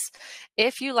kids.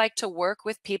 If you like to work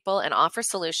with people and offer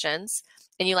solutions,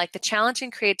 and you like the challenge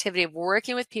and creativity of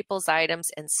working with people's items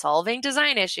and solving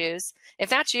design issues, if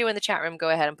that's you in the chat room, go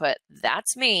ahead and put,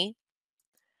 that's me.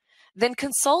 Then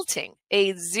consulting,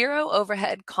 a zero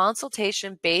overhead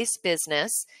consultation-based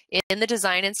business in the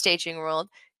design and staging world,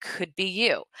 could be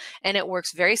you. And it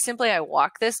works very simply. I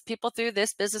walk people through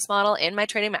this business model in my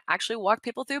training. I actually walk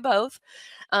people through both.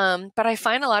 But I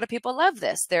find a lot of people love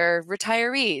this. They're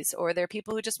retirees, or they're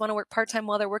people who just want to work part-time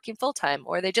while they're working full-time,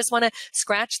 or they just want to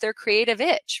scratch their creative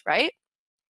itch, right?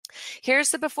 Here's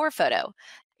the before photo.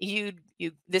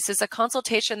 This is a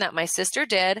consultation that my sister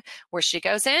did, where she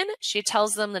goes in, she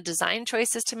tells them the design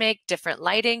choices to make, different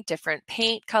lighting, different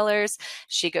paint colors.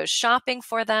 She goes shopping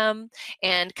for them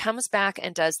and comes back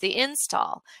and does the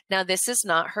install. Now, this is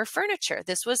not her furniture.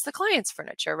 This was the client's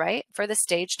furniture, right? For the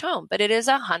staged home, but it is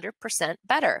 100%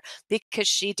 better because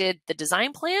she did the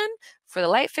design plan for the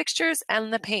light fixtures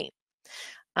and the paint.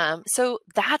 So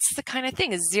that's the kind of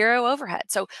thing, is zero overhead.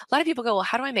 So a lot of people go, well,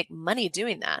 how do I make money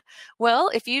doing that? Well,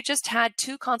 if you just had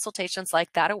 2 consultations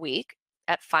like that a week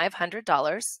at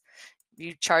 $500,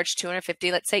 you charge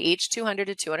 $250, let's say each $200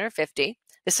 to $250.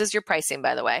 This is your pricing,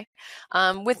 by the way,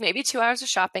 with maybe 2 hours of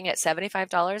shopping at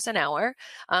 $75 an hour,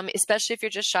 especially if you're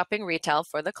just shopping retail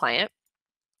for the client.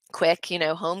 quick,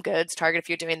 home goods, Target if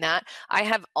you're doing that. I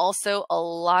have also a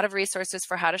lot of resources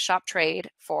for how to shop trade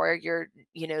for your,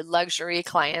 luxury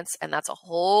clients. And that's a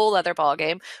whole other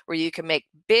ballgame where you can make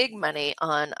big money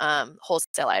on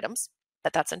wholesale items.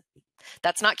 But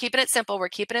that's not keeping it simple. We're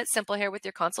keeping it simple here with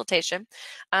your consultation.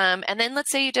 And then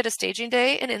let's say you did a staging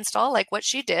day and install like what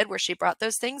she did, where she brought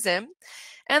those things in.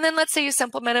 And then let's say you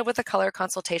supplemented with a color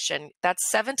consultation.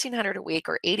 That's $1,700 a week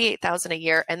or $88,000 a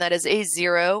year. And that is a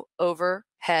zero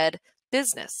overhead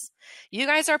business. You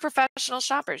guys are professional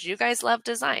shoppers. You guys love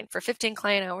design for 15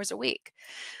 client hours a week.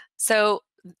 So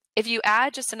if you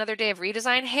add just another day of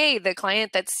redesign, hey, the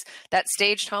client that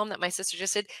staged home that my sister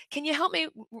just did, can you help me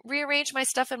rearrange my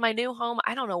stuff in my new home?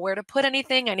 I don't know where to put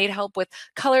anything. I need help with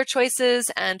color choices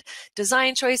and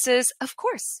design choices. Of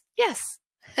course, yes.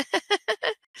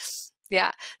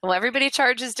 Yeah. Well, everybody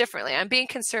charges differently. I'm being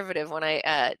conservative when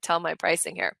I tell my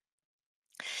pricing here.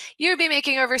 You'd be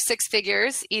making over 6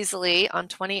 figures easily on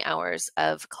 20 hours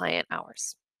of client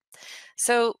hours.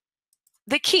 So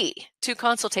the key to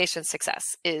consultation success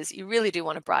is you really do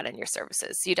want to broaden your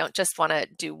services. You don't just want to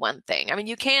do one thing. I mean,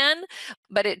 you can,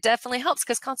 but it definitely helps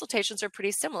because consultations are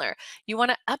pretty similar. You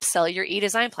want to upsell your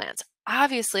e-design plans.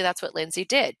 Obviously, that's what Lindsay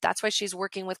did. That's why she's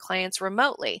working with clients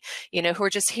remotely, who are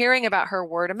just hearing about her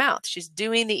word of mouth. She's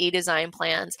doing the e-design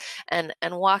plans and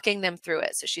walking them through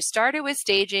it. So she started with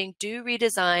staging, do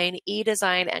redesign,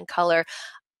 e-design, and color.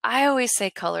 I always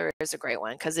say color is a great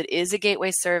one because it is a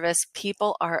gateway service.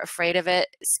 People are afraid of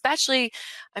it, especially,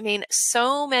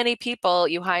 so many people,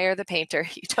 you hire the painter,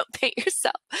 you don't paint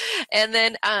yourself. And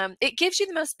then it gives you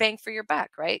the most bang for your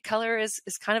buck, right? Color is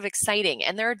kind of exciting.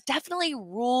 And there are definitely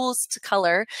rules to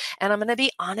color. And I'm going to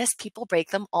be honest, people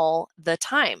break them all the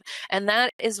time. And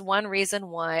that is one reason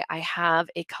why I have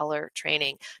a color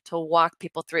training to walk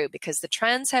people through, because the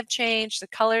trends have changed, the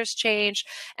colors changed,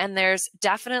 and there's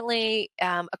definitely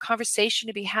a conversation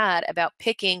to be had about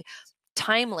picking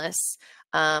timeless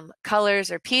colors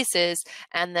or pieces,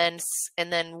 and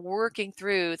then working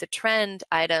through the trend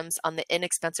items on the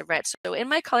inexpensive range. So in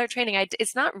my color training,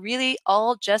 it's not really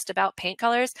all just about paint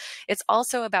colors. It's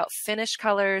also about finish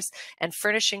colors and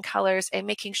furnishing colors and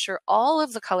making sure all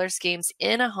of the color schemes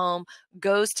in a home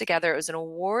goes together. It was an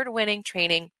award-winning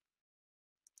training.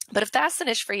 But if that's the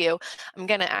niche for you, I'm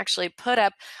going to actually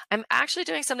I'm actually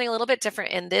doing something a little bit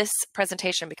different in this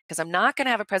presentation, because I'm not going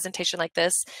to have a presentation like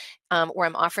this where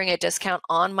I'm offering a discount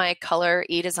on my color,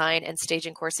 e-design, and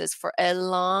staging courses for a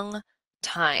long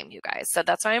time, you guys. So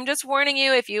that's why I'm just warning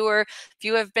you, if you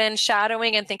have been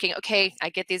shadowing and thinking, okay, I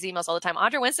get these emails all the time,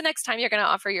 Audra, when's the next time you're going to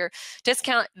offer your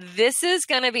discount? This is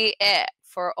going to be it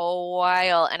for a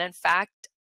while. And in fact,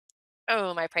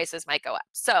 my prices might go up.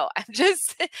 So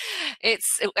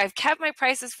I've kept my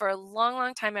prices for a long,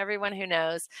 long time. Everyone who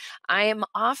knows, I am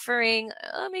offering,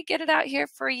 let me get it out here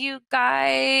for you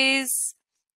guys.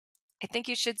 I think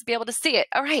you should be able to see it.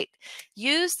 All right.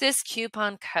 Use this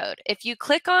coupon code. If you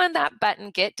click on that button,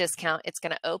 get discount, it's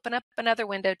going to open up another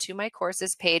window to my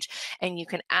courses page, and you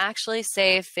can actually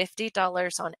save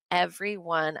 $50 on every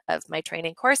one of my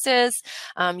training courses.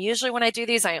 Usually when I do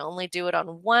these, I only do it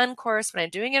on one course, but I'm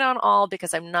doing it on all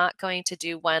because I'm not going to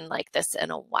do one like this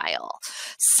in a while.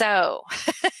 So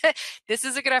this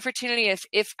is a good opportunity.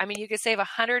 If you could save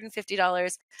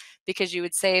 $150 because you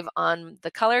would save on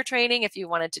the color training if you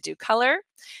wanted to do color.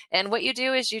 And what you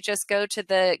do is you just go to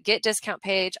the get discount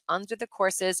page under the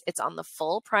courses. It's on the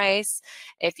full price.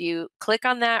 If you click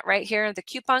on that right here, the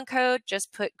coupon code,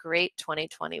 just put GREAT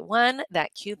 2021.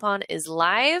 That coupon is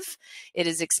live. It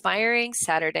is expiring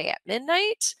Saturday at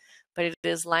midnight, but it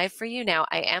is live for you now.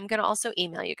 I am going to also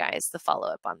email you guys the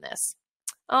follow-up on this.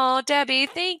 Oh, Debbie,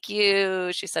 thank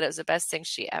you. She said it was the best thing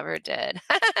she ever did.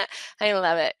 I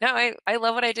love it. No, I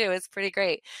love what I do. It's pretty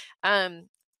great.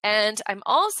 And I'm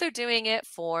also doing it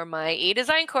for my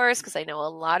e-design course because I know a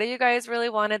lot of you guys really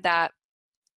wanted that.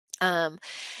 And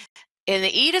the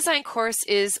e-design course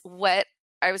is what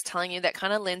I was telling you that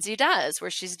kind of Lindsay does,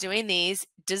 where she's doing these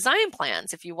design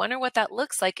plans. If you wonder what that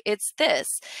looks like, it's this.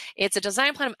 It's a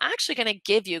design plan. I'm actually going to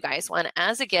give you guys one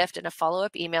as a gift in a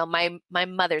follow-up email, my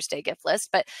Mother's Day gift list.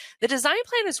 But the design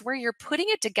plan is where you're putting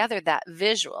it together, that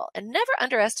visual. And never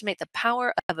underestimate the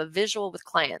power of a visual with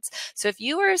clients. So if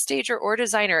you are a stager or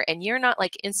designer and you're not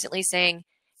like instantly saying,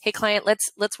 hey client,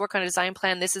 let's work on a design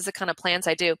plan. This is the kind of plans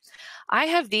I do. I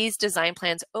have these design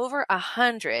plans, over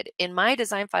 100 in my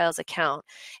Design Files account.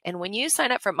 And when you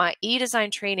sign up for my e-design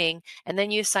training and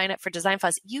then you sign up for Design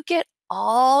Files, you get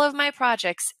all of my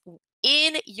projects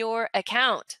in your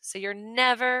account. So you're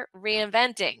never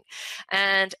reinventing.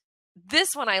 And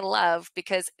this one I love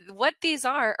because what these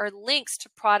are links to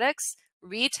products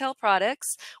retail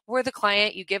products where the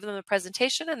client, you give them a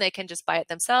presentation and they can just buy it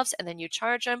themselves, and then you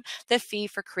charge them the fee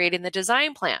for creating the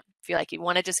design plan. If you like, you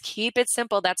want to just keep it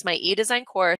simple, that's my e-design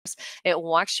course. It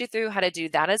walks you through how to do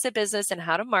that as a business and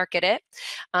how to market it.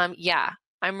 Yeah,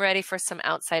 I'm ready for some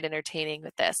outside entertaining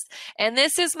with this. And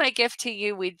this is my gift to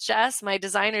you. My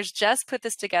designers just put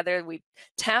this together. We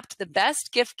tapped the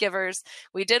best gift givers.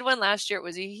 We did one last year. It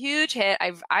was a huge hit.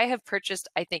 I have purchased,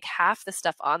 I think, half the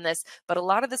stuff on this, but a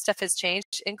lot of the stuff has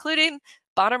changed, including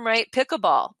bottom right,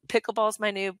 pickleball. Pickleball is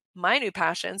my new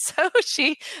passion. So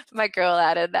my girl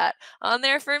added that on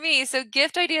there for me. So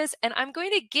gift ideas, and I'm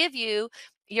going to give you,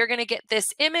 you're going to get this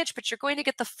image, but you're going to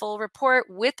get the full report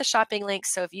with the shopping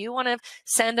links. So if you want to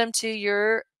send them to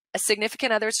your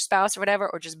significant other, spouse, or whatever,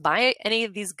 or just buy any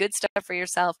of these good stuff for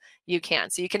yourself, you can.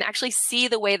 So you can actually see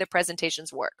the way the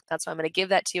presentations work. That's why I'm going to give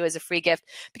that to you as a free gift,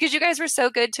 because you guys were so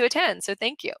good to attend. So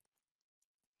thank you.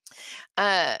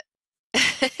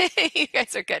 You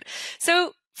guys are good.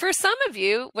 So for some of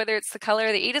you, whether it's the color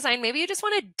or the e-design, maybe you just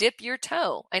want to dip your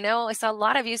toe. I know I saw a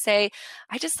lot of you say,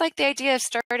 I just like the idea of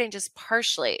starting just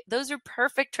partially. Those are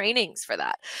perfect trainings for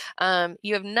that.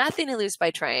 You have nothing to lose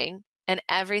by trying and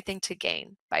everything to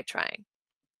gain by trying.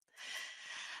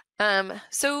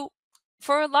 So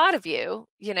for a lot of you,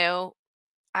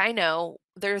 I know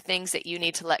there are things that you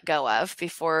need to let go of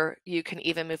before you can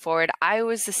even move forward. I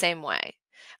was the same way.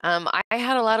 I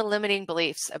had a lot of limiting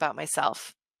beliefs about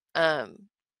myself.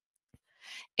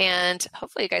 And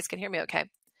hopefully you guys can hear me okay.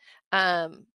 I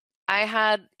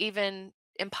had even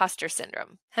imposter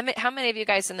syndrome. How many of you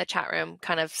guys in the chat room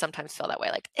kind of sometimes feel that way?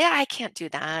 Like, yeah, I can't do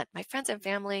that. My friends and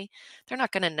family, they're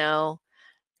not going to know.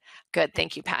 Good.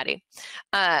 Thank you, Patty.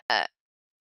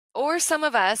 Or some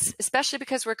of us, especially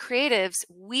because we're creatives,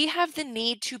 we have the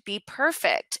need to be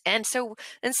perfect. And so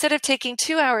instead of taking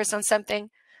 2 hours on something,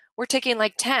 we're taking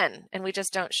like 10, and we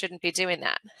just shouldn't be doing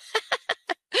that.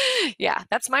 Yeah,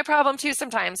 that's my problem too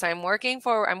sometimes. I'm working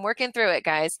through it,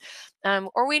 guys.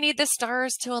 Or we need the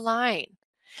stars to align.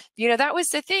 That was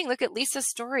the thing. Look at Lisa's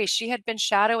story. She had been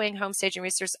shadowing home staging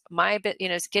research,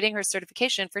 getting her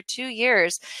certification for 2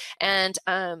 years. And,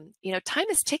 time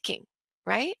is ticking,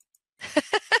 right?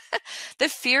 The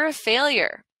fear of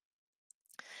failure.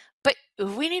 But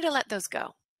we need to let those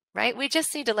go, right? We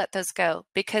just need to let those go,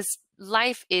 because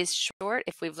life is short.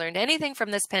 If we've learned anything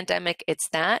from this pandemic, it's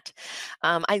that.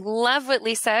 I love what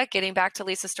Lisa, getting back to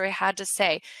Lisa's story, had to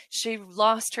say. She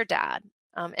lost her dad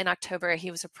in October.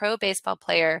 He was a pro baseball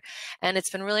player, and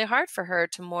it's been really hard for her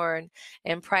to mourn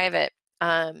in private.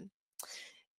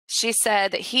 She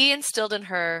said that he instilled in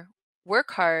her,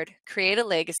 work hard, create a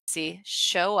legacy,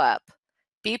 show up,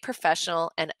 be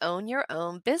professional, and own your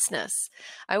own business.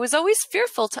 I was always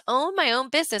fearful to own my own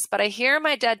business, but I hear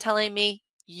my dad telling me,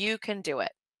 you can do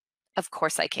it. Of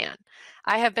course I can.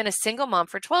 I have been a single mom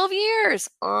for 12 years.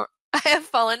 I have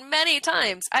fallen many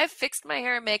times. I've fixed my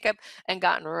hair and makeup and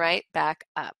gotten right back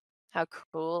up. How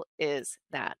cool is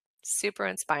that? Super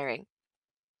inspiring.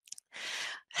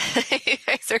 You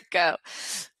guys are go.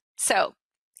 So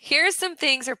here's some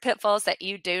things or pitfalls that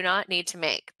you do not need to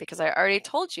make, because I already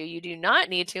told you, you do not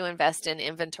need to invest in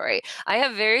inventory. I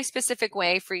have a very specific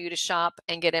way for you to shop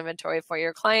and get inventory for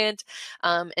your client.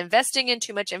 Investing in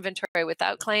too much inventory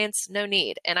without clients, no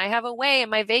need. And I have a way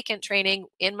in my vacant training,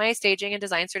 in my staging and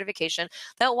design certification,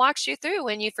 that walks you through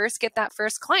when you first get that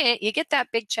first client, you get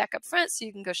that big check up front so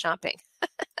you can go shopping.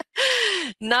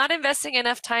 Not investing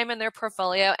enough time in their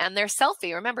portfolio and their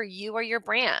selfie. Remember, you are your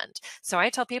brand. So I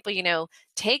tell people,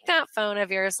 take that phone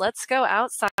of yours, let's go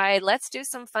outside, let's do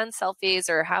some fun selfies,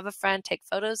 or have a friend take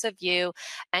photos of you,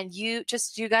 and you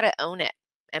got to own it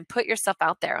and put yourself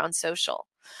out there on social.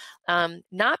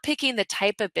 Not picking the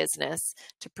type of business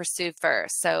to pursue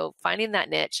first. So finding that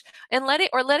niche and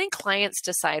letting clients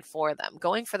decide for them,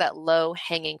 going for that low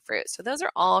hanging fruit. So those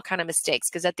are all kind of mistakes,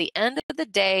 because at the end of the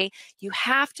day, you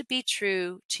have to be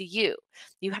true to you.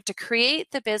 You have to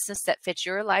create the business that fits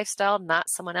your lifestyle, not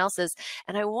someone else's.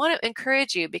 And I want to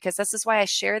encourage you, because this is why I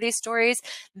share these stories.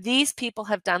 These people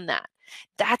have done that.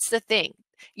 That's the thing.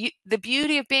 The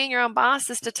beauty of being your own boss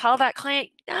is to tell that client,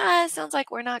 it sounds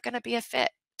like we're not going to be a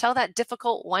fit. Tell that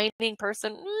difficult, whining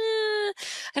person, I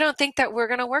don't think that we're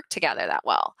going to work together that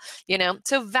well.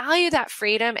 So value that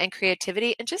freedom and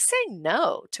creativity, and just say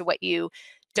no to what you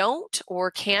don't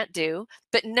or can't do,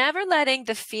 but never letting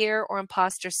the fear or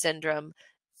imposter syndrome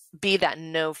be that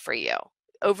no for you.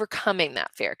 Overcoming that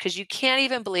fear, because you can't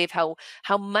even believe how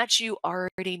much you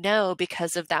already know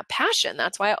because of that passion.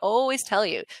 That's why I always tell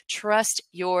you, trust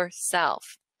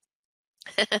yourself.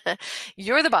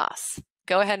 You're the boss.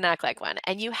 Go ahead and act like one.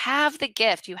 And you have the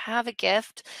gift. You have a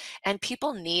gift, and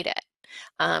people need it.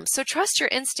 So trust your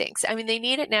instincts. I mean, they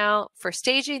need it now for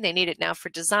staging, they need it now for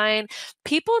design.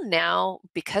 People now,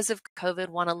 because of COVID,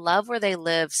 want to love where they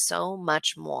live so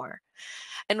much more.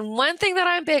 And one thing that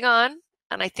I'm big on,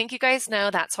 and I think you guys know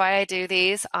that's why I do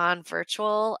these on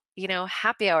virtual,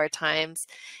 happy hour times,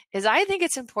 is I think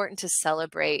it's important to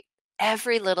celebrate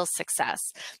every little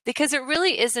success, because it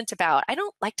really isn't about, I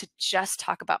don't like to just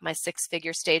talk about my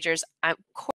six-figure stagers. Of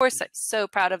course, I'm so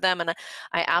proud of them and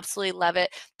I absolutely love it.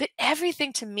 But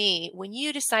everything to me, when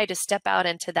you decide to step out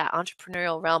into that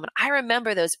entrepreneurial realm, and I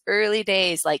remember those early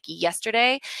days like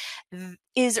yesterday,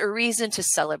 is a reason to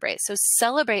celebrate. So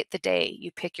celebrate the day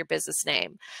you pick your business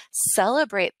name.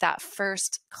 Celebrate that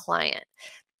first client.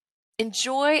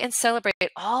 Enjoy and celebrate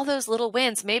all those little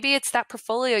wins. Maybe it's that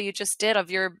portfolio you just did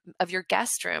of your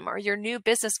guest room, or your new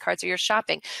business cards, or your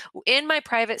shopping. In my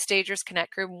private Stagers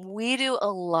Connect group, we do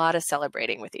a lot of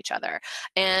celebrating with each other.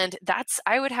 And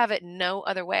I would have it no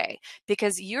other way,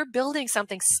 because you're building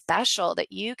something special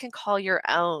that you can call your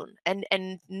own,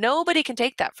 and nobody can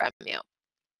take that from you.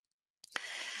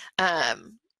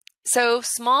 So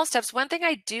small steps. One thing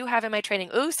I do have in my training,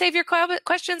 save your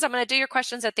questions. I'm going to do your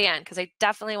questions at the end, because I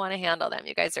definitely want to handle them.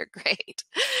 You guys are great.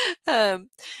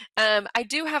 I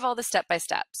do have all the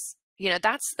step-by-steps.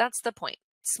 That's the point.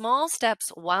 Small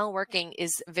steps while working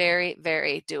is very,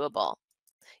 very doable.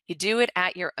 You do it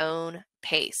at your own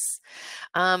pace.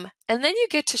 And then you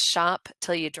get to shop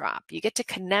till you drop. You get to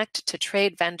connect to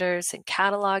trade vendors and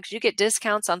catalogs. You get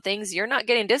discounts on things you're not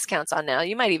getting discounts on now.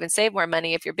 You might even save more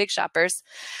money if you're big shoppers.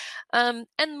 And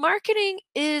marketing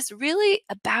is really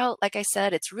about, like I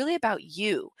said, it's really about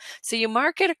you. So you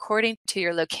market according to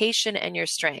your location and your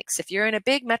strengths. If you're in a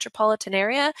big metropolitan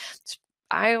area,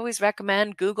 I always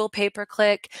recommend Google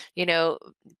pay-per-click,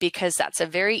 because that's a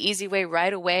very easy way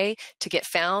right away to get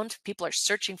found. People are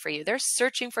searching for you. They're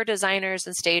searching for designers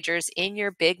and stagers in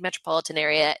your big metropolitan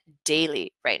area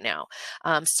daily right now.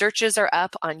 Searches are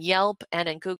up on Yelp and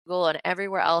in Google and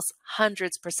everywhere else, 100%.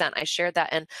 I shared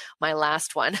that in my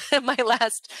last one, my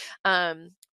last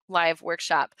live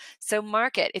workshop. So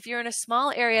market. If you're in a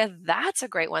small area, that's a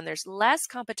great one. There's less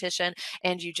competition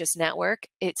and you just network.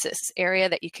 It's this area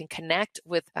that you can connect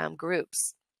with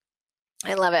groups.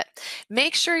 I love it.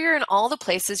 Make sure you're in all the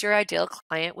places your ideal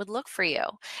client would look for you.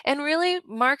 And really,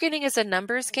 marketing is a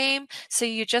numbers game, so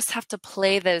you just have to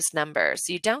play those numbers.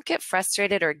 You don't get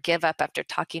frustrated or give up after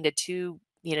talking to two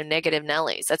negative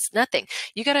Nellies. That's nothing.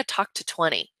 You got to talk to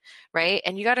 20, right?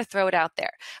 And you got to throw it out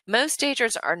there. Most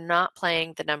stagers are not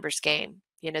playing the numbers game.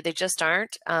 They just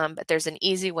aren't, but there's an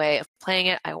easy way of playing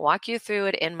it. I walk you through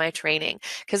it in my training,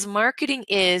 because marketing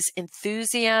is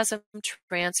enthusiasm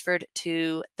transferred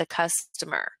to the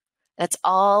customer. That's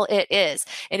all it is.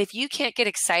 And if you can't get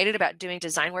excited about doing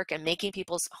design work and making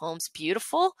people's homes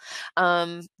beautiful,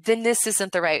 then this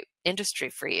isn't the right industry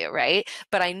for you, right?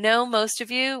 But I know most of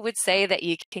you would say that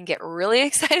you can get really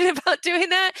excited about doing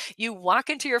that. You walk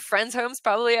into your friends' homes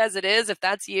probably as it is, if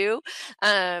that's you.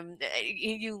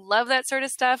 You love that sort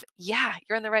of stuff. Yeah,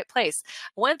 you're in the right place.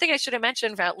 One thing I should have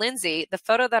mentioned about Lindsay, the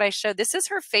photo that I showed, this is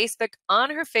her Facebook,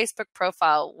 on her Facebook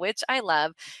profile, which I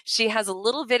love. She has a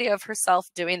little video of herself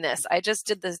doing this. I just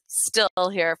did the still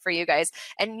here for you guys.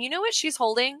 And you know what she's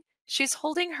holding? She's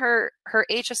holding her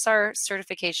HSR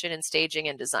certification in staging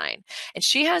and design. And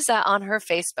she has that on her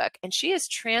Facebook. And she is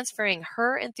transferring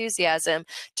her enthusiasm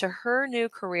to her new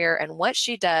career and what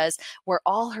she does, where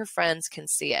all her friends can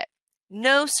see it.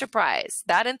 No surprise.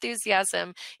 That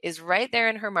enthusiasm is right there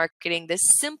in her marketing. This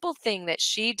simple thing that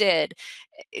she did,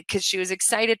 because she was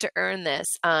excited to earn this,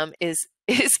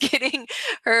 is getting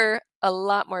her a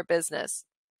lot more business.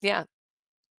 Yeah,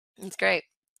 it's great.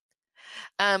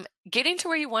 Getting to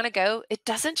where you want to go, it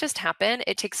doesn't just happen.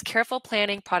 It takes careful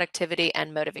planning, productivity,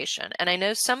 and motivation. And I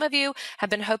know some of you have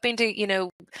been hoping to,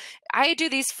 I do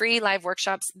these free live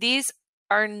workshops. These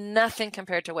are nothing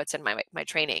compared to what's in my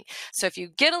training. So if you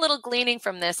get a little gleaning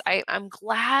from this, I'm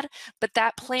glad. But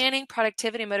that planning,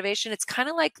 productivity, motivation, it's kind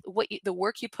of like the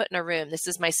work you put in a room. This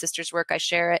is my sister's work. I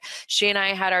share it. She and I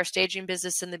had our staging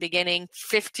business in the beginning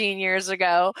 15 years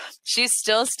ago. She's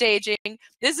still staging.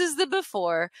 This is the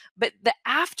before, but the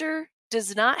after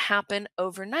does not happen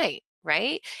overnight.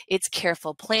 Right? It's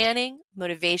careful planning,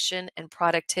 motivation, and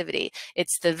productivity.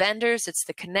 It's the vendors, it's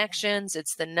the connections,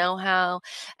 it's the know-how,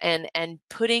 and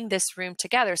putting this room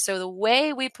together. So the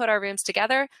way we put our rooms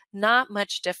together, not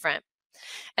much different.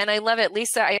 And I love it.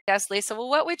 Lisa, I asked Lisa, well,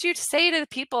 what would you say to the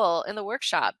people in the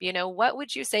workshop? What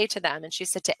would you say to them? And she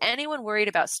said, to anyone worried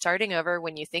about starting over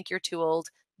when you think you're too old,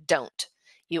 don't.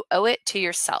 You owe it to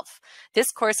yourself.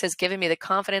 This course has given me the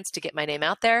confidence to get my name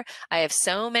out there. I have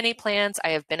so many plans. I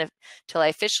have been till I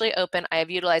officially open. I have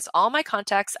utilized all my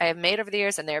contacts I have made over the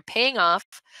years, and they're paying off.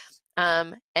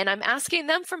 And I'm asking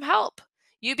them for help.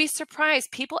 You'd be surprised.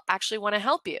 People actually want to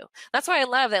help you. That's why I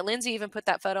love that Lindsay even put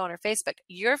that photo on her Facebook.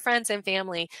 Your friends and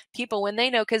family, people, when they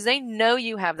know, because they know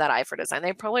you have that eye for design,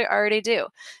 they probably already do.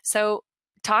 So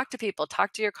talk to people,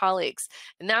 talk to your colleagues.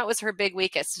 And that was her big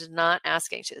week, is not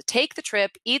asking. She said, take the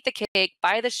trip, eat the cake,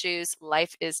 buy the shoes.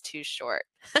 Life is too short.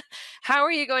 How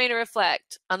are you going to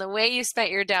reflect on the way you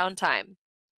spent your downtime?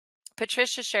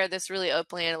 Patricia shared this really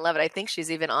openly, and I love it. I think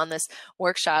she's even on this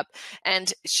workshop,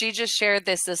 and she just shared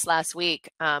this last week.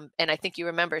 And I think you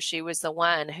remember, she was the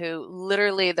one who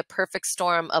literally the perfect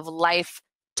storm of life,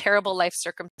 terrible life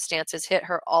circumstances hit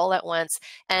her all at once,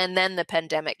 and then the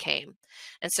pandemic came.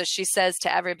 And so she says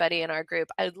to everybody in our group,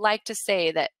 I'd like to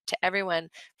say that to everyone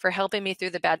for helping me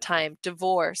through the bad time,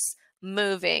 divorce,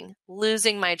 moving,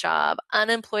 losing my job,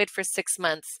 unemployed for 6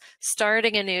 months,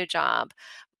 starting a new job,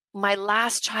 my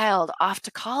last child off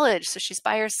to college, so she's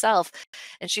by herself,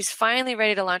 and she's finally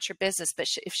ready to launch her business. But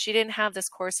if she didn't have this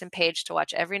course and page to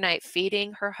watch every night,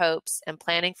 feeding her hopes and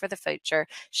planning for the future,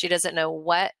 she doesn't know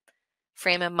what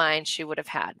frame of mind she would have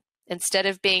had. Instead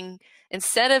of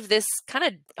this kind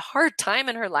of hard time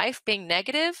in her life being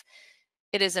negative,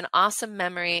 it is an awesome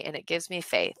memory, and it gives me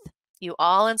faith. You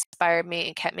all inspired me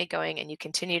and kept me going, and you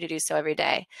continue to do so every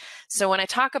day. So when I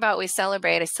talk about I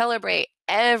celebrate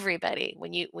everybody.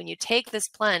 When you take this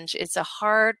plunge, it's a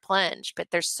hard plunge,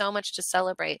 but there's so much to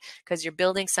celebrate because you're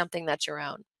building something that's your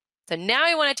own. So now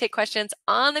I want to take questions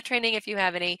on the training if you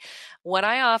have any. What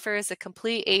I offer is a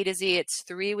complete A to Z. It's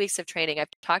 3 weeks of training.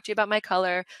 I've talked to you about my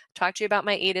color, talked to you about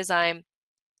my e-design,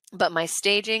 but my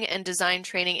staging and design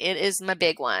training, it is my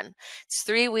big one. It's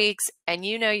 3 weeks, and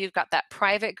you've got that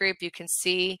private group. You can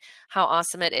see how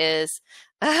awesome it is.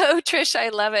 Oh, Trish, I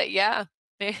love it. Yeah.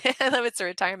 I love it's a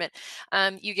retirement.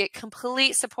 You get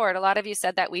complete support. A lot of you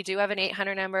said that. We do have an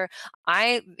 800 number.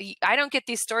 I don't get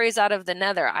these stories out of the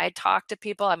nether. I talk to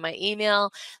people on my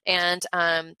email, and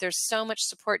there's so much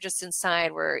support just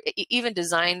inside, where even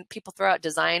people throw out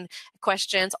design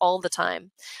questions all the time.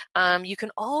 You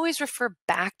can always refer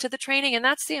back to the training, and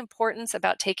that's the importance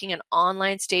about taking an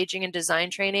online staging and design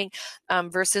training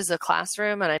versus a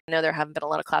classroom. And I know there haven't been a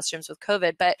lot of classrooms with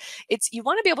COVID, but you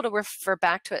want to be able to refer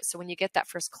back to it. So when you get that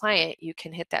first client, you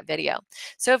can hit that video.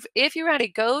 So if you're ready,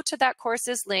 go to that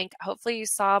courses link. Hopefully you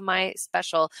saw my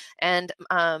special, and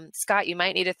Scott, you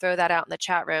might need to throw that out in the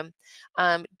chat room.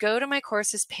 Go to my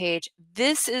courses page.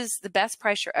 This is the best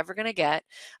price you're ever going to get.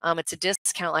 It's a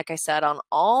discount, like I said, on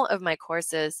all of my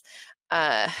courses.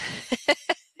 The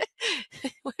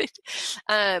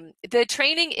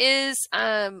training is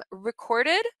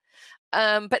recorded.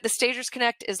 But the Stagers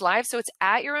Connect is live, so it's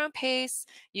at your own pace.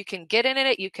 You can get in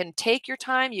it. You can take your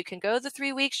time. You can go the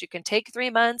 3 weeks. You can take 3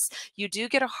 months. You do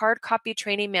get a hard copy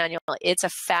training manual. It's a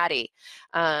fatty.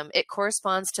 It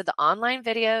corresponds to the online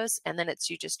videos, and then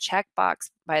you just check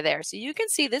box by there. So you can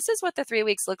see this is what the 3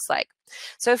 weeks looks like.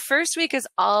 So first week is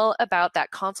all about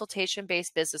that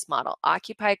consultation-based business model,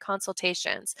 occupied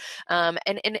consultations. And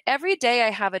every day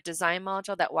I have a design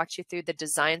module that walks you through the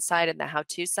design side and the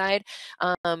how-to side.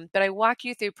 But I walk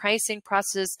you through pricing,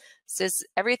 processes,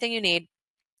 everything you need.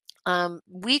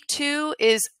 Week 2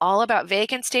 is all about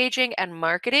vacant staging and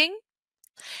marketing.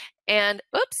 And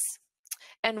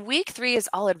week 3 is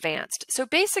all advanced. So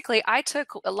basically, I took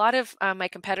a lot of my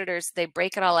competitors, they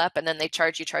break it all up, and then they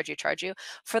charge you.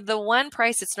 For the one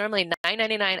price, it's normally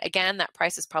 $9.99. Again, that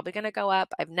price is probably going to go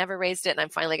up. I've never raised it, and I'm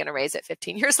finally going to raise it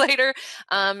 15 years later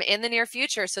in the near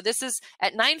future. So this is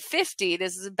at $9.50.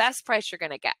 This is the best price you're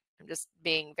going to get. I'm just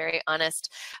being very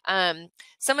honest.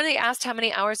 Somebody asked how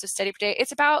many hours of study per day.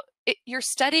 It's about you're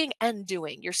studying and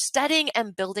doing. You're studying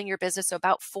and building your business, so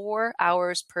about 4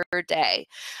 hours per day.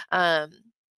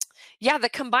 Yeah, the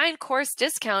combined course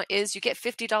discount is you get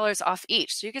 $50 off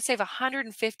each. So you could save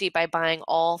 $150 by buying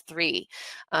all 3.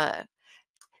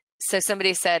 So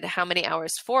somebody said, how many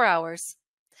hours? 4 hours.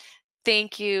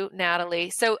 Thank you, Natalie.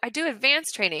 So I do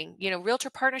advanced training, realtor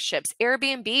partnerships,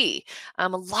 Airbnb. A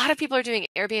lot of people are doing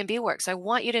Airbnb work, so I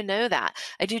want you to know that.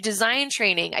 I do design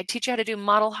training. I teach you how to do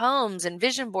model homes and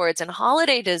vision boards and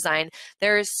holiday design.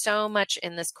 There is so much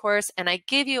in this course, and I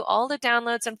give you all the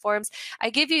downloads and forms. I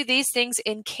give you these things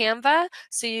in Canva,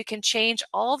 so you can change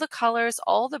all the colors,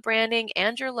 all the branding,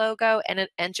 and your logo,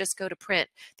 and just go to print.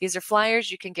 These are flyers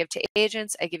you can give to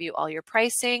agents. I give you all your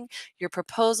pricing, your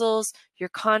proposals, your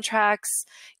contracts,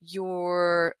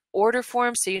 your order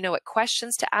forms, so you know what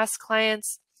questions to ask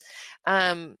clients.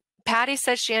 Patty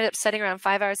says she ended up studying around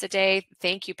 5 hours a day.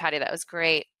 Thank you, Patty. That was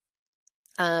great.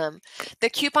 The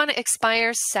coupon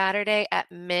expires Saturday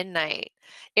at midnight.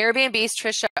 Airbnbs,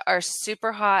 Trisha, are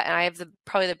super hot, and I have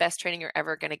probably the best training you're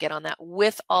ever going to get on that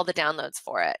with all the downloads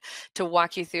for it to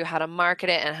walk you through how to market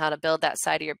it and how to build that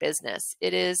side of your business.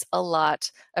 It is a lot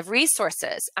of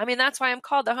resources. I mean, that's why I'm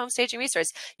called the Home Staging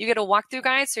Resource. You get a walkthrough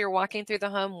guide, so you're walking through the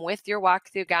home with your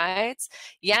walkthrough guides.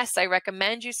 Yes, I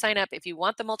recommend you sign up if you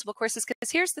want the multiple courses,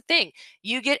 because here's the thing.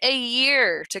 You get a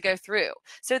year to go through.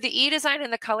 So the e-design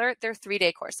and the color, they're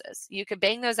 3-day courses. You could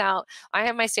bang those out. I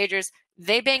have my stagers,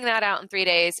 they bang that out in 3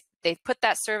 days. They put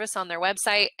that service on their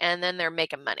website, and then they're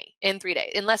making money in 3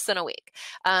 days, in less than a week.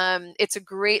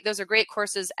 Those are great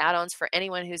courses, add-ons for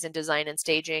anyone who's in design and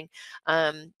staging.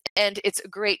 And it's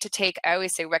great to take. I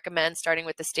always say recommend starting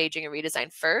with the staging and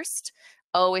redesign first.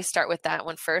 Always start with that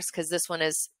one first, because this one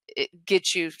it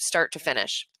gets you start to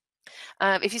finish.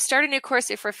 If you start a new course,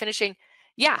 if we're finishing,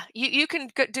 yeah, you can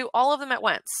do all of them at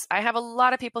once. I have a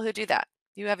lot of people who do that.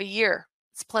 You have a year.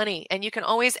 It's plenty. And you can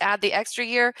always add the extra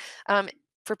year.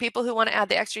 For people who want to add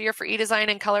the extra year for e-design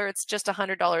and color, it's just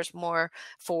 $100 more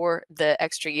for the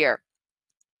extra year.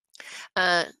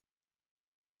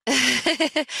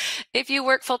 If you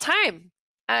work full time,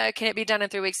 can it be done in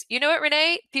 3 weeks? You know what,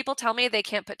 Renee? People tell me they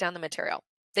can't put down the material.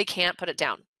 They can't put it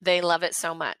down. They love it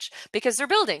so much because they're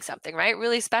building something, right?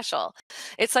 Really special.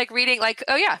 It's like reading, like,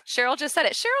 oh yeah, Cheryl just said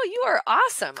it. Cheryl, you are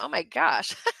awesome. Oh my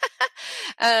gosh.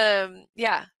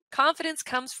 Yeah. Confidence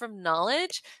comes from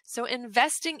knowledge. So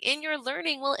investing in your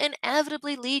learning will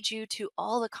inevitably lead you to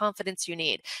all the confidence you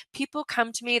need. People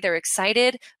come to me, they're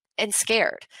excited and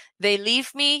scared. They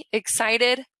leave me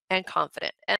excited and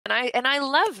confident. And I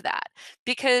love that,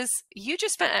 because you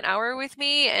just spent an hour with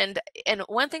me. And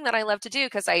one thing that I love to do,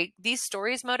 because these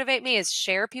stories motivate me, is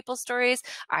share people's stories.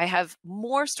 I have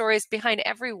more stories behind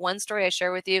every one story I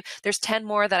share with you. There's 10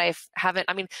 more that I haven't.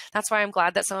 I mean, that's why I'm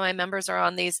glad that some of my members are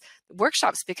on these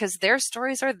workshops, because their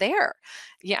stories are there.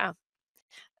 Yeah.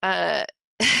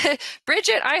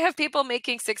 Bridget, I have people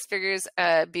making 6 figures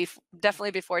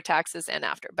definitely before taxes and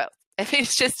after, both. I mean,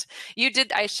 it's just,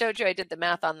 I showed you, I did the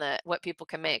math on what people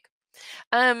can make.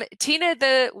 Tina,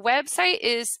 the website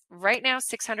is right now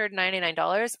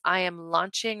 $699. I am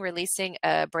releasing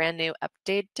a brand new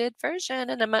updated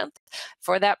version in a month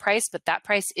for that price, but that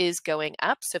price is going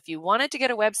up. So if you wanted to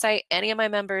get a website, any of my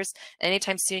members,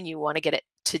 anytime soon, you want to get it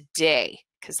today,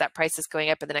 because that price is going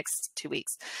up in the next 2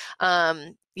 weeks.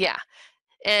 Yeah.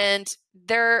 And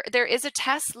there is a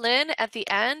test, Lynn, at the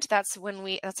end. That's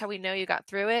how we know you got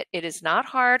through it. It is not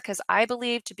hard, because I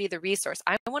believe to be the resource.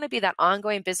 I want to be that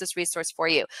ongoing business resource for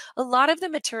you. A lot of the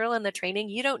material and the training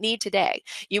you don't need today.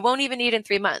 You won't even need in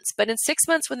 3 months. But in 6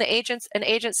 months, when an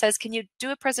agent says, can you do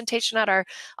a presentation at our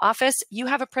office? You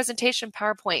have a presentation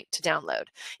PowerPoint to download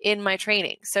in my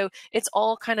training. So it's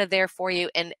all kind of there for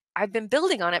you. And I've been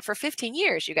building on it for 15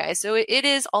 years, you guys. So it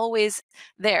is always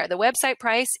there. The website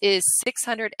price is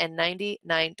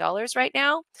 $699 right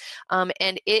now.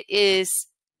 And it is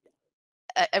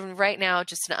right now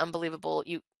just an unbelievable,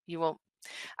 you won't,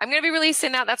 I'm going to be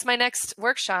releasing that. That's my next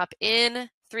workshop in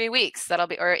 3 weeks.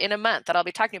 Or in a month, that I'll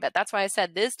be talking about. That's why I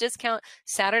said this discount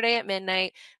Saturday at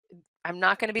midnight. I'm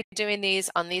not going to be doing these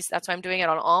on these. That's why I'm doing it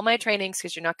on all my trainings,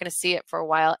 because you're not going to see it for a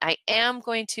while. I am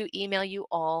going to email you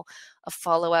all a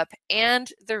follow-up and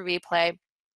the replay.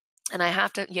 And I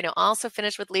have to, also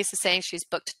finish with Lisa saying she's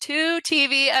booked 2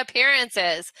 TV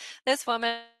appearances. This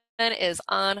woman is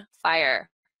on fire,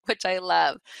 which I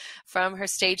love, from her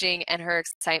staging and her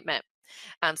excitement.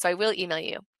 So I will email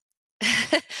you.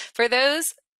 For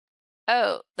those,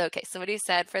 okay, somebody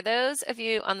said, for those of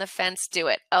you on the fence, do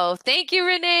it. Oh, thank you,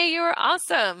 Renee. You are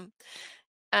awesome.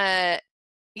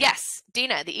 Yes,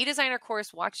 Dina, the eDesigner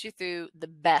course walks you through the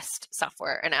best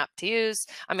software and app to use.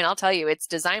 I mean, I'll tell you, it's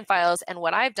design files. And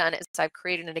what I've done is I've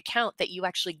created an account that you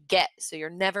actually get. So you're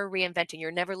never reinventing.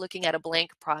 You're never looking at a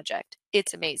blank project.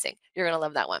 It's amazing. You're going to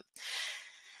love that one.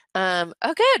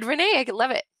 Oh, good. Renee, I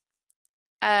love it.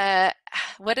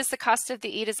 What is the cost of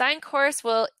the eDesign course?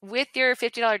 Well, with your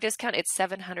 $50 discount, it's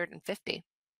 $750.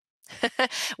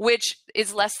 Which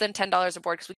is less than $10 a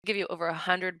board, because we give you over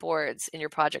 100 boards in your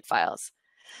project files.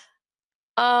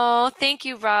 Oh, thank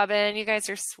you, Robin. You guys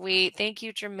are sweet. Thank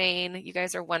you, Jermaine. You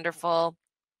guys are wonderful.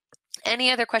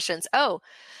 Any other questions?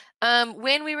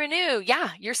 When we renew,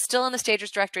 yeah, you're still in the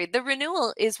Stagers directory. The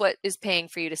renewal is what is paying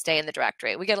for you to stay in the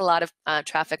directory. We get a lot of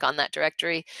traffic on that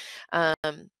directory.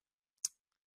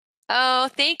 Oh,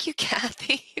 thank you,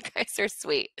 Kathy. You guys are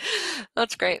sweet.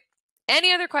 That's great.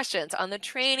 Any other questions on the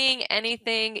training,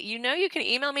 anything? You can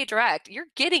email me direct. You're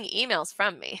getting emails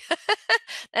from me.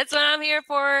 That's what I'm here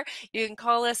for. You can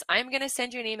call us. I'm going to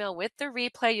send you an email with the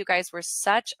replay. You guys were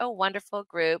such a wonderful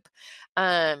group.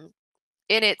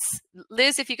 And it's,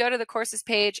 Liz, if you go to the courses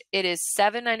page, it is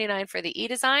 $7.99 for the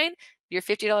e-design. Your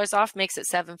 $50 off makes it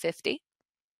 $7.50.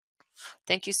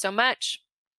 Thank you so much.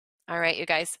 All right, you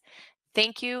guys.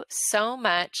 Thank you so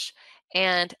much,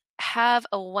 and have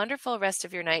a wonderful rest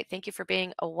of your night. Thank you for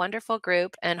being a wonderful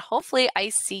group, and hopefully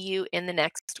I see you in the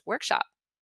next workshop.